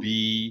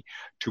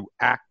to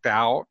act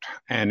out,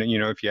 and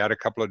if you had a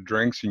couple of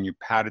drinks and you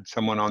patted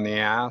someone on the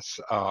ass,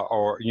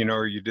 or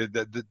you did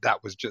that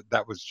was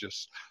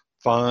just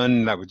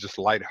fun. That was just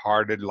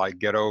lighthearted, like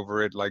get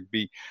over it, like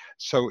be.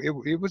 So it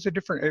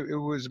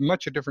was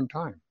much a different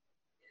time.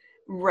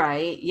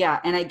 Right. Yeah.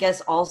 And I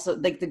guess also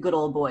like the good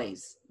old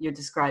boys, you're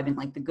describing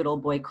like the good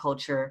old boy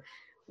culture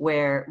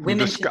where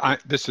women.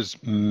 This is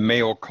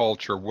male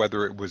culture,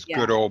 whether it was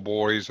good old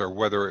boys or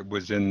whether it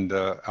was in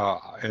the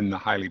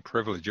highly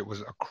privileged. It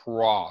was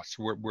across.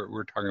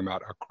 We're talking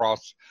about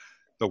across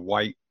the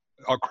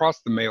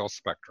male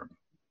spectrum.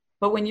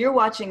 But when you're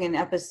watching an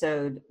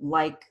episode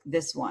like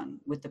this one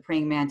with the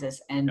praying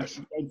mantis and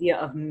the idea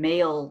of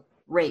male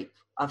rape,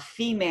 a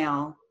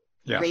female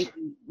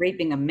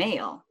raping a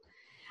male.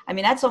 I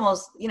mean, that's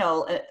almost,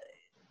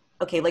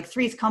 okay, like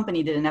Three's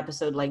Company did an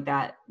episode like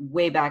that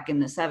way back in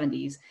the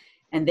 70s.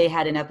 and they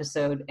had an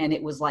episode, and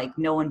it was like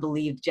no one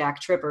believed Jack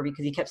Tripper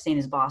because he kept saying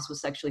his boss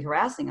was sexually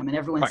harassing him, and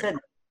everyone Right. said,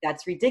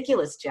 that's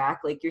ridiculous,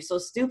 Jack, like you're so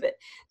stupid.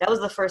 That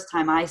was the first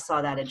time I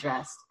saw that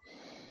addressed.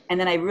 And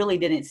then I really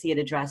didn't see it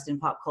addressed in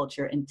pop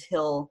culture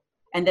until,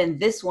 and then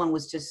this one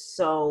was just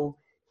so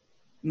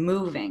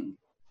moving.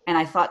 And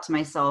I thought to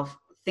myself,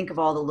 think of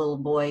all the little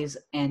boys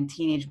and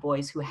teenage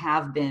boys who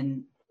have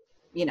been,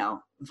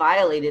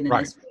 violated in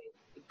Right. this way.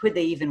 Could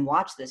they even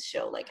watch this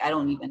show? Like, I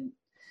don't even.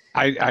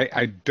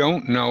 I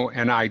don't know,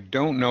 and I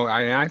don't know.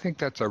 I think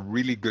that's a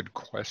really good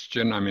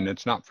question. I mean,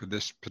 it's not for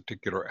this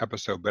particular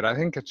episode, but I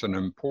think it's an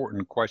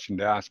important question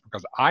to ask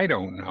because I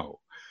don't know.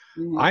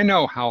 Mhm. I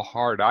know how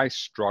hard I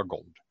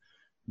struggled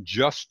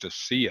just to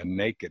see a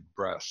naked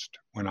breast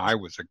when I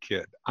was a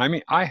kid. I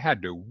mean, I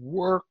had to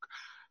work.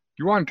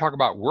 You want to talk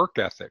about work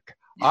ethic?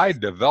 I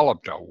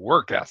developed a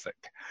work ethic.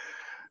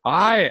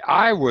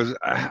 I was.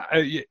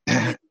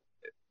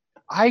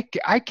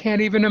 I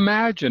can't even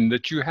imagine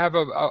that you have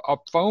a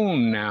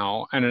phone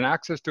now and an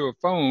access to a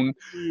phone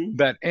Mhm.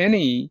 that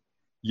any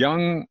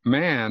young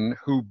man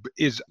who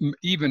is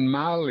even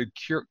mildly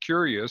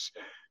curious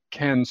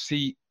can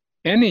see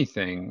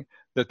anything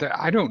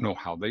I don't know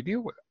how they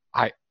deal with it.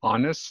 I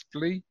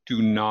honestly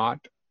do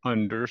not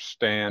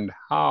understand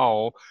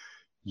how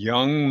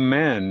young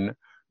men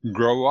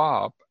grow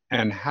up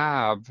and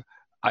have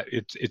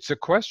it's a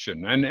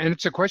question, and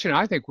it's a question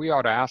I think we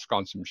ought to ask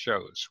on some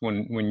shows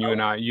when you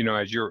and I,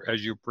 as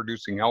you're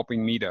producing,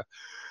 helping me to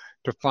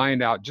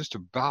find out just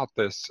about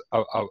this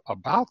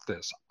about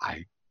this.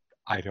 I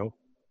don't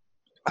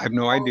I have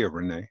no idea,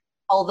 Renee.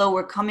 Although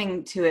we're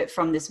coming to it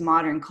from this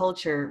modern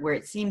culture where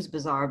it seems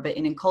bizarre, but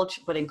in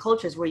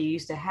cultures where you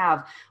used to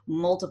have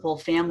multiple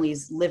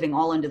families living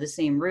all under the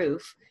same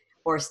roof,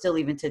 or still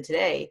even to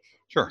today,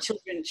 Sure.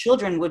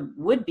 children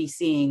would be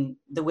seeing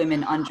the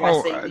women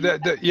undressing.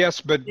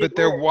 Yes, but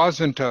there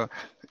wasn't a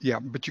yeah,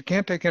 but you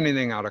can't take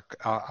anything out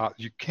of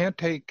you can't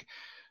take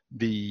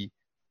the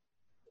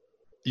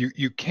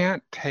you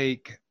can't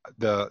take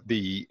the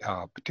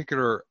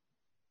particular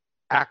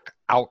act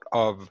out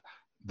of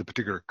the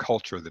particular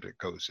culture that it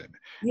goes in.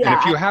 And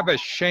if you have a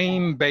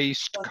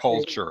shame-based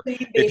culture,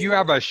 if you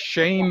have a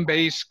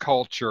shame-based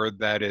culture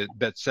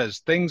that says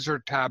things are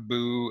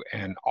taboo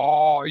and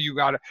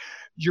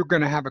you're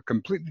going to have a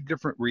completely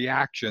different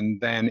reaction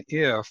than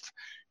if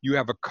you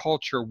have a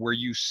culture where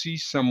you see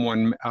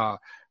someone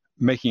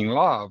making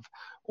love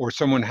or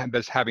someone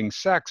that's having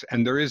sex,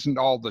 and there isn't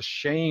all the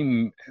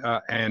shame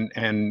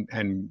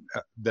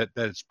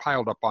that's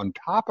piled up on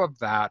top of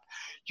that.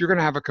 You're going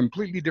to have a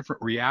completely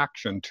different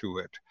reaction to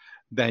it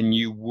than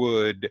you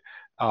would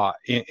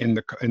in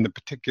the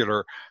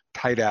particular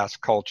tight ass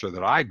culture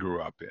that I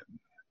grew up in.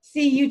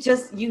 See, you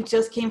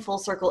just came full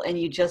circle, and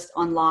you just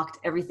unlocked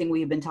everything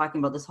we've been talking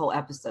about this whole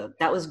episode.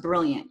 That was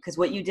brilliant, because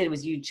what you did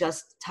was you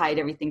just tied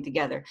everything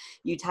together.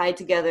 You tied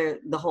together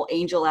the whole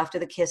angel after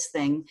the kiss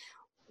thing.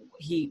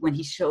 He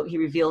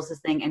reveals this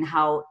thing and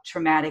how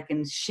traumatic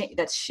and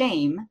that's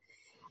shame.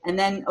 And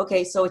then,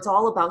 okay, so it's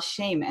all about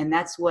shame. And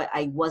that's what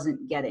I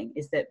wasn't getting,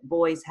 is that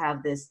boys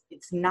have this,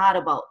 it's not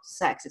about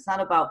sex. It's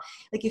not about,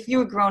 like, if you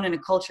were grown in a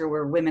culture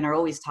where women are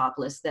always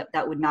topless,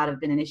 that would not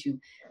have been an issue.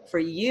 For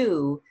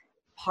you,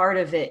 part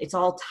of it, it's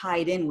all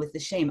tied in with the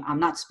shame. I'm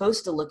not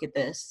supposed to look at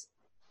this.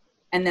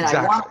 And then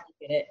Exactly. I want to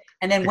look at it.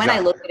 And then when I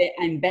look at it,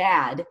 I'm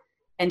bad.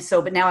 And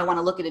so, but now I want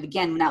to look at it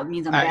again. Now it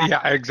means I'm bad.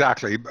 Yeah,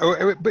 exactly.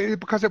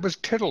 Because it was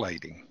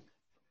tittillating.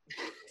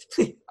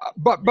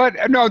 But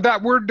no,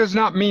 that word does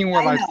not mean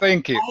what I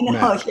think it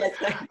meant. Yes,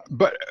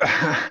 but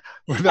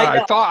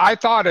I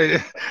thought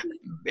it,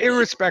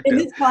 irrespective. In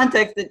this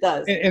context, it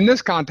does. In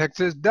this context,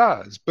 it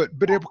does. But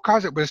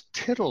because it was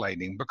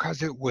titillating,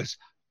 because it was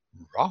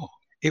wrong.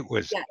 It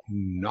was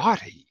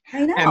naughty.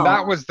 I know. And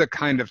that was the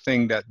kind of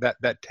thing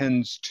that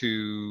tends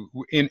to,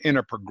 in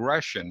a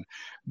progression,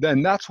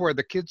 then that's where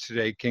the kids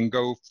today can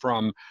go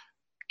from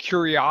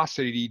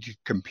curiosity to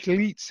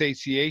complete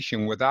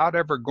satiation without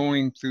ever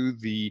going through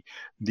the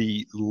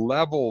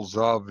levels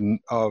of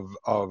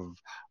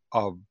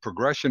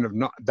progression of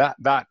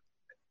that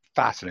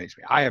fascinates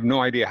me. I have no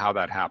idea how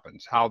that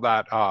happens,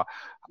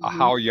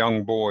 how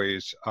young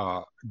boys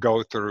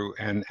go through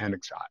and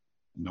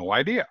no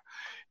idea.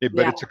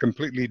 But it's a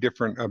completely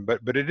different.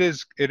 But it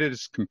is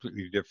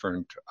completely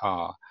different.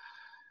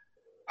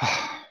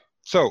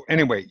 So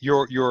anyway,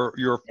 your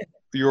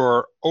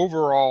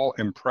overall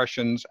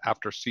impressions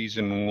after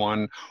season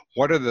 1.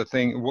 What are the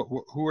things?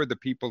 Who are the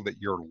people that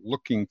you're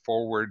looking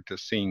forward to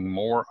seeing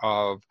more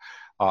of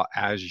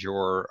as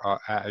you're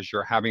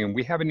having? And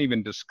we haven't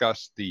even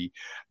discussed the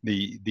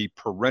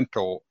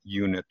parental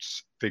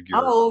units figure,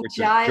 which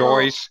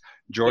Giles. is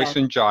Joyce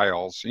and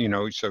Giles.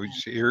 So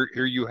here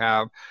you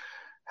have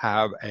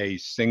a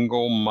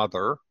single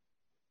mother.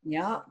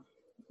 Yeah.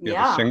 You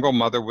have a single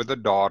mother with a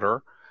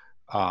daughter,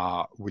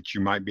 which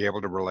you might be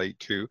able to relate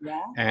to.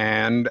 Yeah.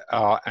 And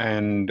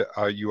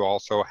you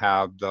also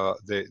have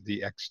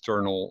the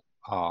external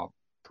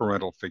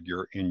parental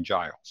figure in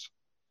Giles.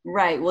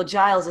 Right. Well,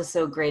 Giles is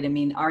so great. I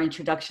mean, our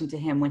introduction to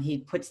him when he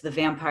puts the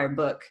vampire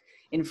book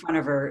in front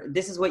of her,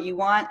 this is what you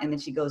want, and then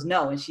she goes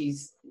no, and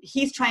he's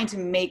trying to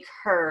make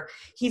her.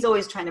 He's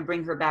always trying to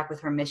bring her back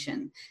with her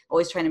mission,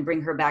 always trying to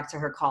bring her back to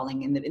her calling.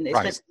 Right.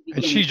 Especially the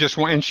And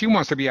beginning. she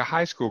wants to be a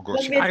high school girl.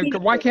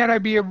 Why can't I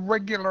be a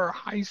regular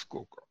high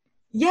school girl?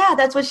 Yeah,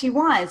 that's what she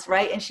wants,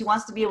 right? And she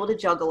wants to be able to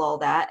juggle all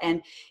that.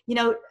 And you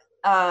know,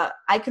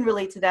 I can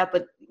relate to that,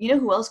 but you know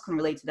who else can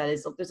relate to that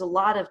is there's a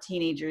lot of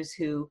teenagers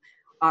who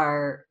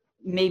are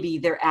maybe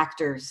they're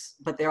actors,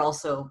 but they're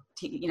also,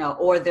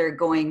 or they're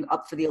going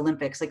up for the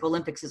Olympics. Like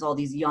Olympics is all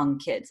these young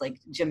kids, like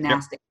Yep.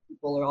 gymnastic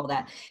people or all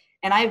that.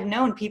 And I've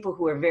known people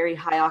who are very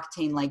high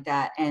octane like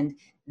that, and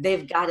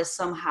they've got to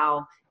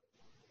somehow,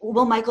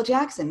 well, Michael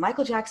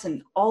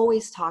Jackson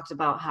always talked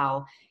about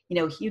how,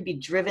 he would be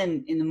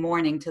driven in the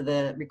morning to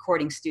the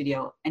recording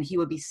studio and he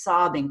would be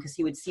sobbing because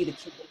he would see the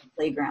kids on the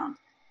playground.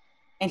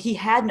 And he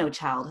had no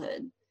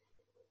childhood.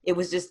 It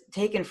was just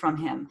taken from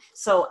him.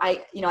 So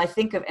I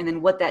think of, and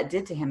then what that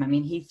did to him. I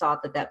mean, he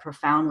thought that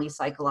profoundly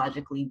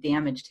psychologically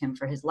damaged him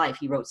for his life.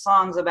 He wrote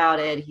songs about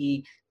it.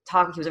 He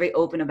was very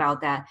open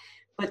about that.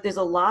 But there's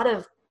a lot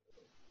of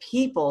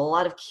people, a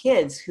lot of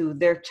kids who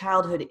their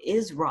childhood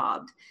is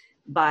robbed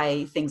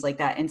by things like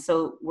that. And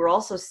so we're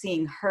also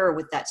seeing her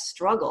with that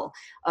struggle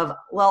of,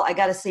 well, I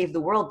got to save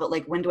the world, but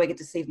like, when do I get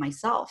to save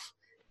myself?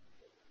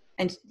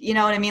 And you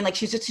know what I mean? Like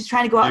she's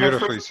trying to go out on her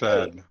Beautifully first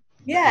said. date.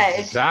 Yeah.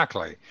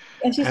 Exactly.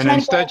 And she's And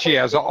trying to go on instead she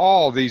has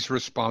all these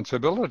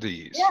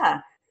responsibilities. Yeah.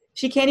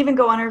 She can't even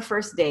go on her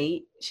first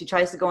date. She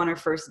tries to go on her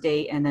first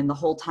date. And then the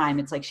whole time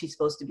it's like she's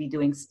supposed to be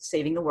doing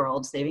saving the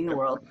world.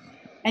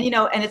 And,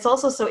 and it's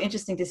also so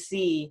interesting to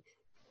see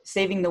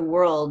saving the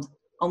world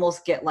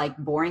almost get like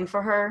boring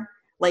for her.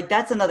 Like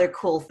that's another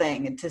cool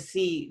thing. And to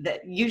see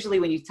that usually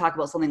when you talk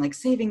about something like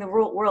saving the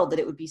world, that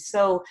it would be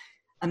so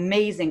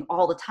amazing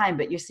all the time.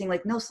 But you're seeing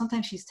like, no,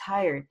 sometimes she's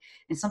tired.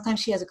 And sometimes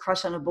she has a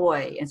crush on a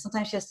boy. And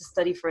sometimes she has to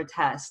study for a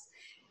test.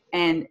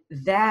 And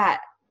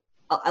that,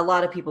 a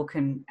lot of people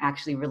can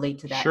actually relate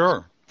to that.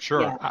 Sure.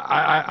 Yeah.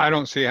 I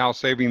don't see how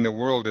saving the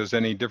world is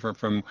any different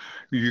from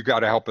you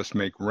got to help us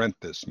make rent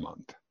this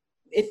month.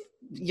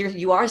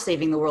 You are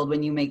saving the world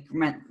when you make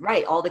rent,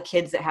 right? All the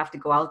kids that have to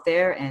go out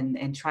there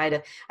and try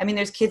to, I mean,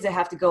 there's kids that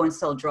have to go and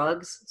sell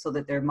drugs so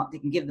that they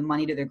can give the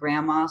money to their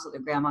grandma so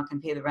their grandma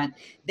can pay the rent.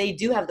 They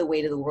do have the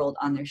weight of the world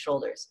on their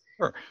shoulders.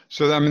 Sure.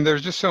 So, I mean,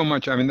 there's just so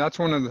much. I mean, that's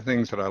one of the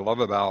things that I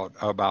love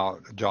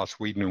about Joss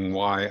Whedon and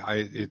why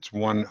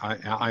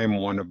I am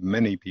one of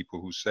many people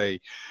who say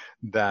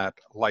that,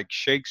 like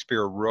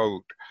Shakespeare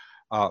wrote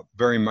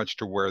very much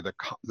to where the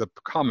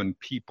common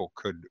people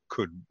could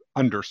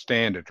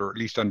understand it, or at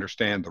least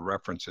understand the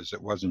references.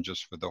 It wasn't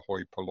just for the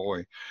hoi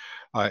polloi,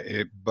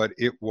 but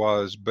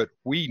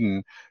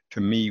Whedon,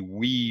 to me,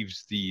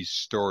 weaves these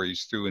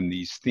stories through in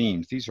these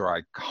themes. These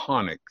are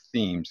iconic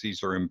themes.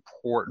 These are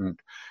important,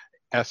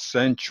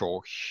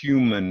 essential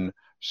human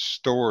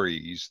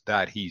stories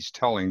that he's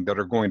telling that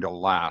are going to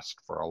last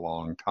for a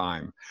long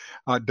time.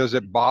 Does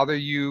it bother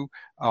you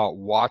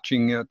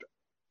watching it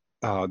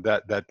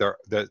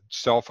that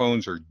cell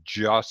phones are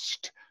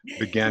just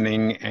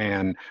beginning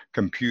and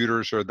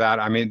computers are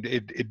that? I mean,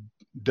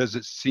 does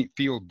it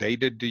feel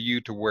dated to you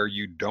to where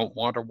you don't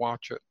want to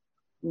watch it?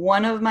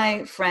 One of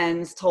my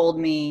friends told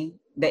me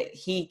that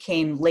he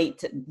came late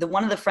to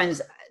one of the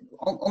friends,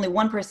 only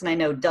one person I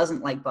know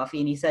doesn't like Buffy.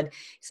 And he said,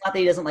 it's not that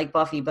he doesn't like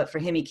Buffy, but for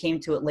him, he came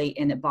to it late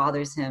and it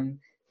bothers him,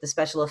 the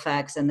special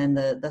effects and then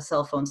the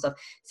cell phone stuff.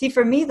 See,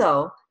 for me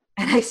though,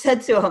 and I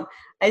said to him,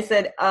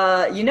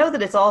 you know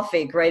that it's all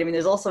fake, right? I mean,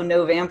 there's also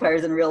no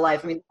vampires in real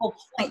life. I mean, the whole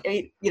point,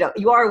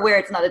 you are aware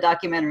it's not a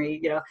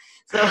documentary,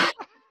 so,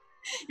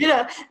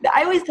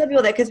 I always tell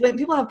people that because when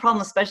people have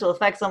problems with special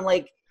effects, I'm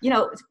like,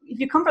 if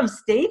you come from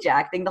stage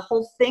acting, the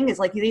whole thing is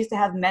like, you used to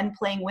have men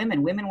playing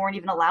women. Women weren't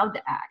even allowed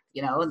to act,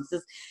 it's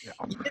just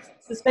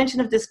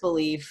suspension of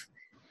disbelief.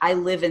 I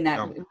live in that.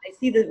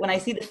 Yeah. When I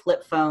see the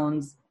flip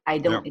phones, I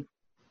don't,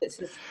 it's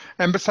just,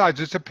 and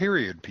besides, it's a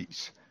period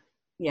piece.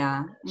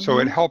 Yeah. So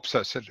it helps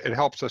us. It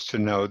helps us to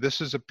know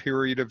this is a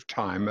period of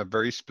time, a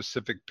very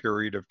specific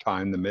period of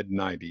time, the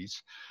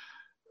mid-90s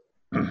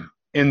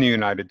in the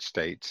United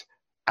States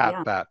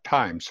at that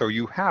time. So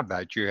you have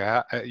that. You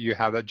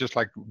have that, just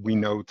like we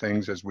know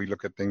things as we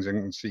look at things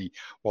and can see,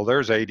 well,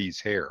 there's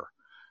 80s hair.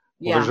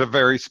 Well, there's a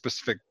very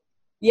specific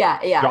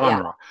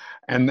genre.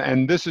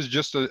 And this is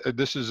just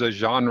this is a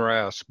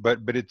genre-esque, but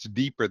it's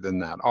deeper than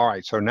that. All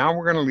right. So now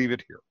we're going to leave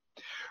it here.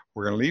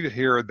 We're going to leave it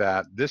here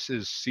that this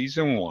is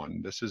season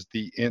 1. This is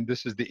the end.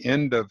 This is the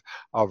end of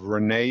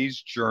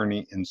Renee's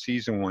journey in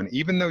season 1.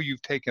 Even though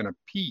you've taken a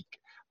peek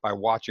by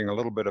watching a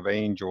little bit of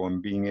Angel and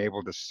being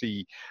able to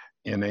see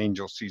in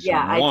Angel season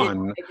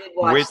 1,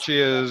 which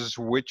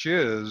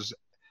is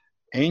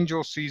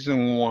Angel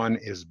season 1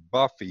 is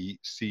Buffy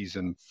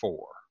season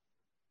 4.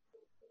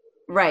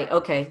 Right.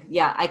 Okay.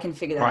 Yeah, I can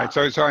figure that out.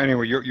 Right. So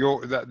anyway,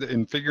 you're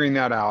in figuring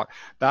that out.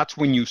 That's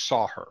when you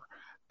saw her.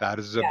 That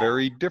is a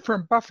very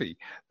different Buffy.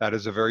 That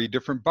is a very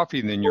different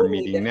Buffy than you're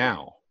meeting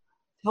now.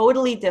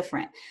 totally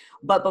different.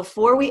 But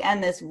before we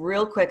end this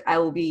real quick, I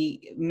will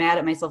be mad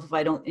at myself if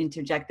I don't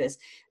interject this.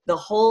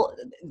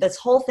 This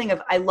whole thing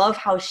of, I love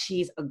how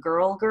she's a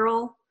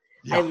girl.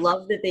 Yeah. I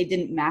love that they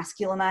didn't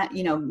masculinize,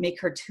 make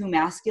her too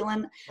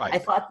masculine. Right. I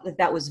thought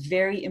that was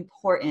very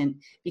important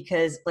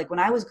because, like, when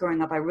I was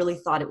growing up, I really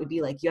thought it would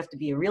be like, you have to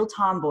be a real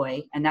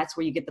tomboy and that's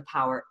where you get the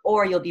power,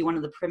 or you'll be one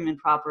of the prim and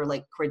proper,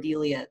 like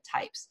Cordelia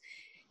types.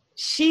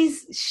 She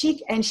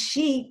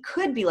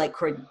could be like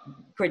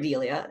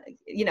Cordelia,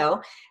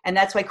 and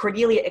that's why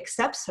Cordelia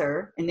accepts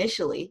her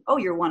initially. Oh,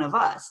 you're one of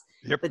us.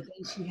 Yep. But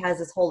then she has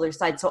this whole other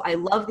side. So I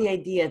love the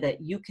idea that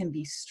you can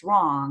be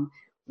strong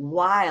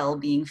while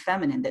being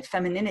feminine, that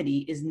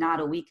femininity is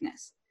not a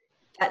weakness.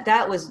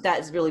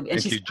 That's really,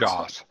 and thank you,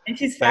 Joss. And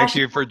she's thank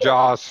you for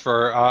Joss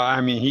for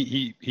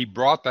he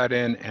brought that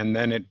in, and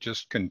then it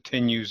just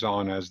continues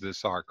on as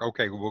this arc.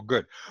 Okay, well,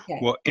 good. Okay.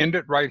 We'll end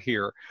it right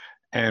here,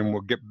 and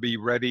we'll be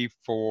ready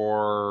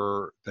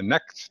for the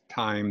next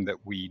time that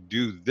we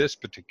do this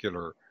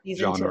particular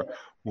genre.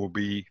 Will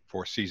be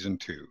for season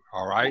 2.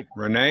 All right,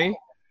 Renee.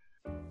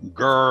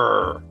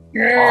 Grr.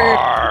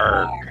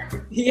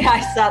 Yeah,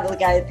 I saw the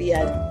guy at the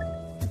end.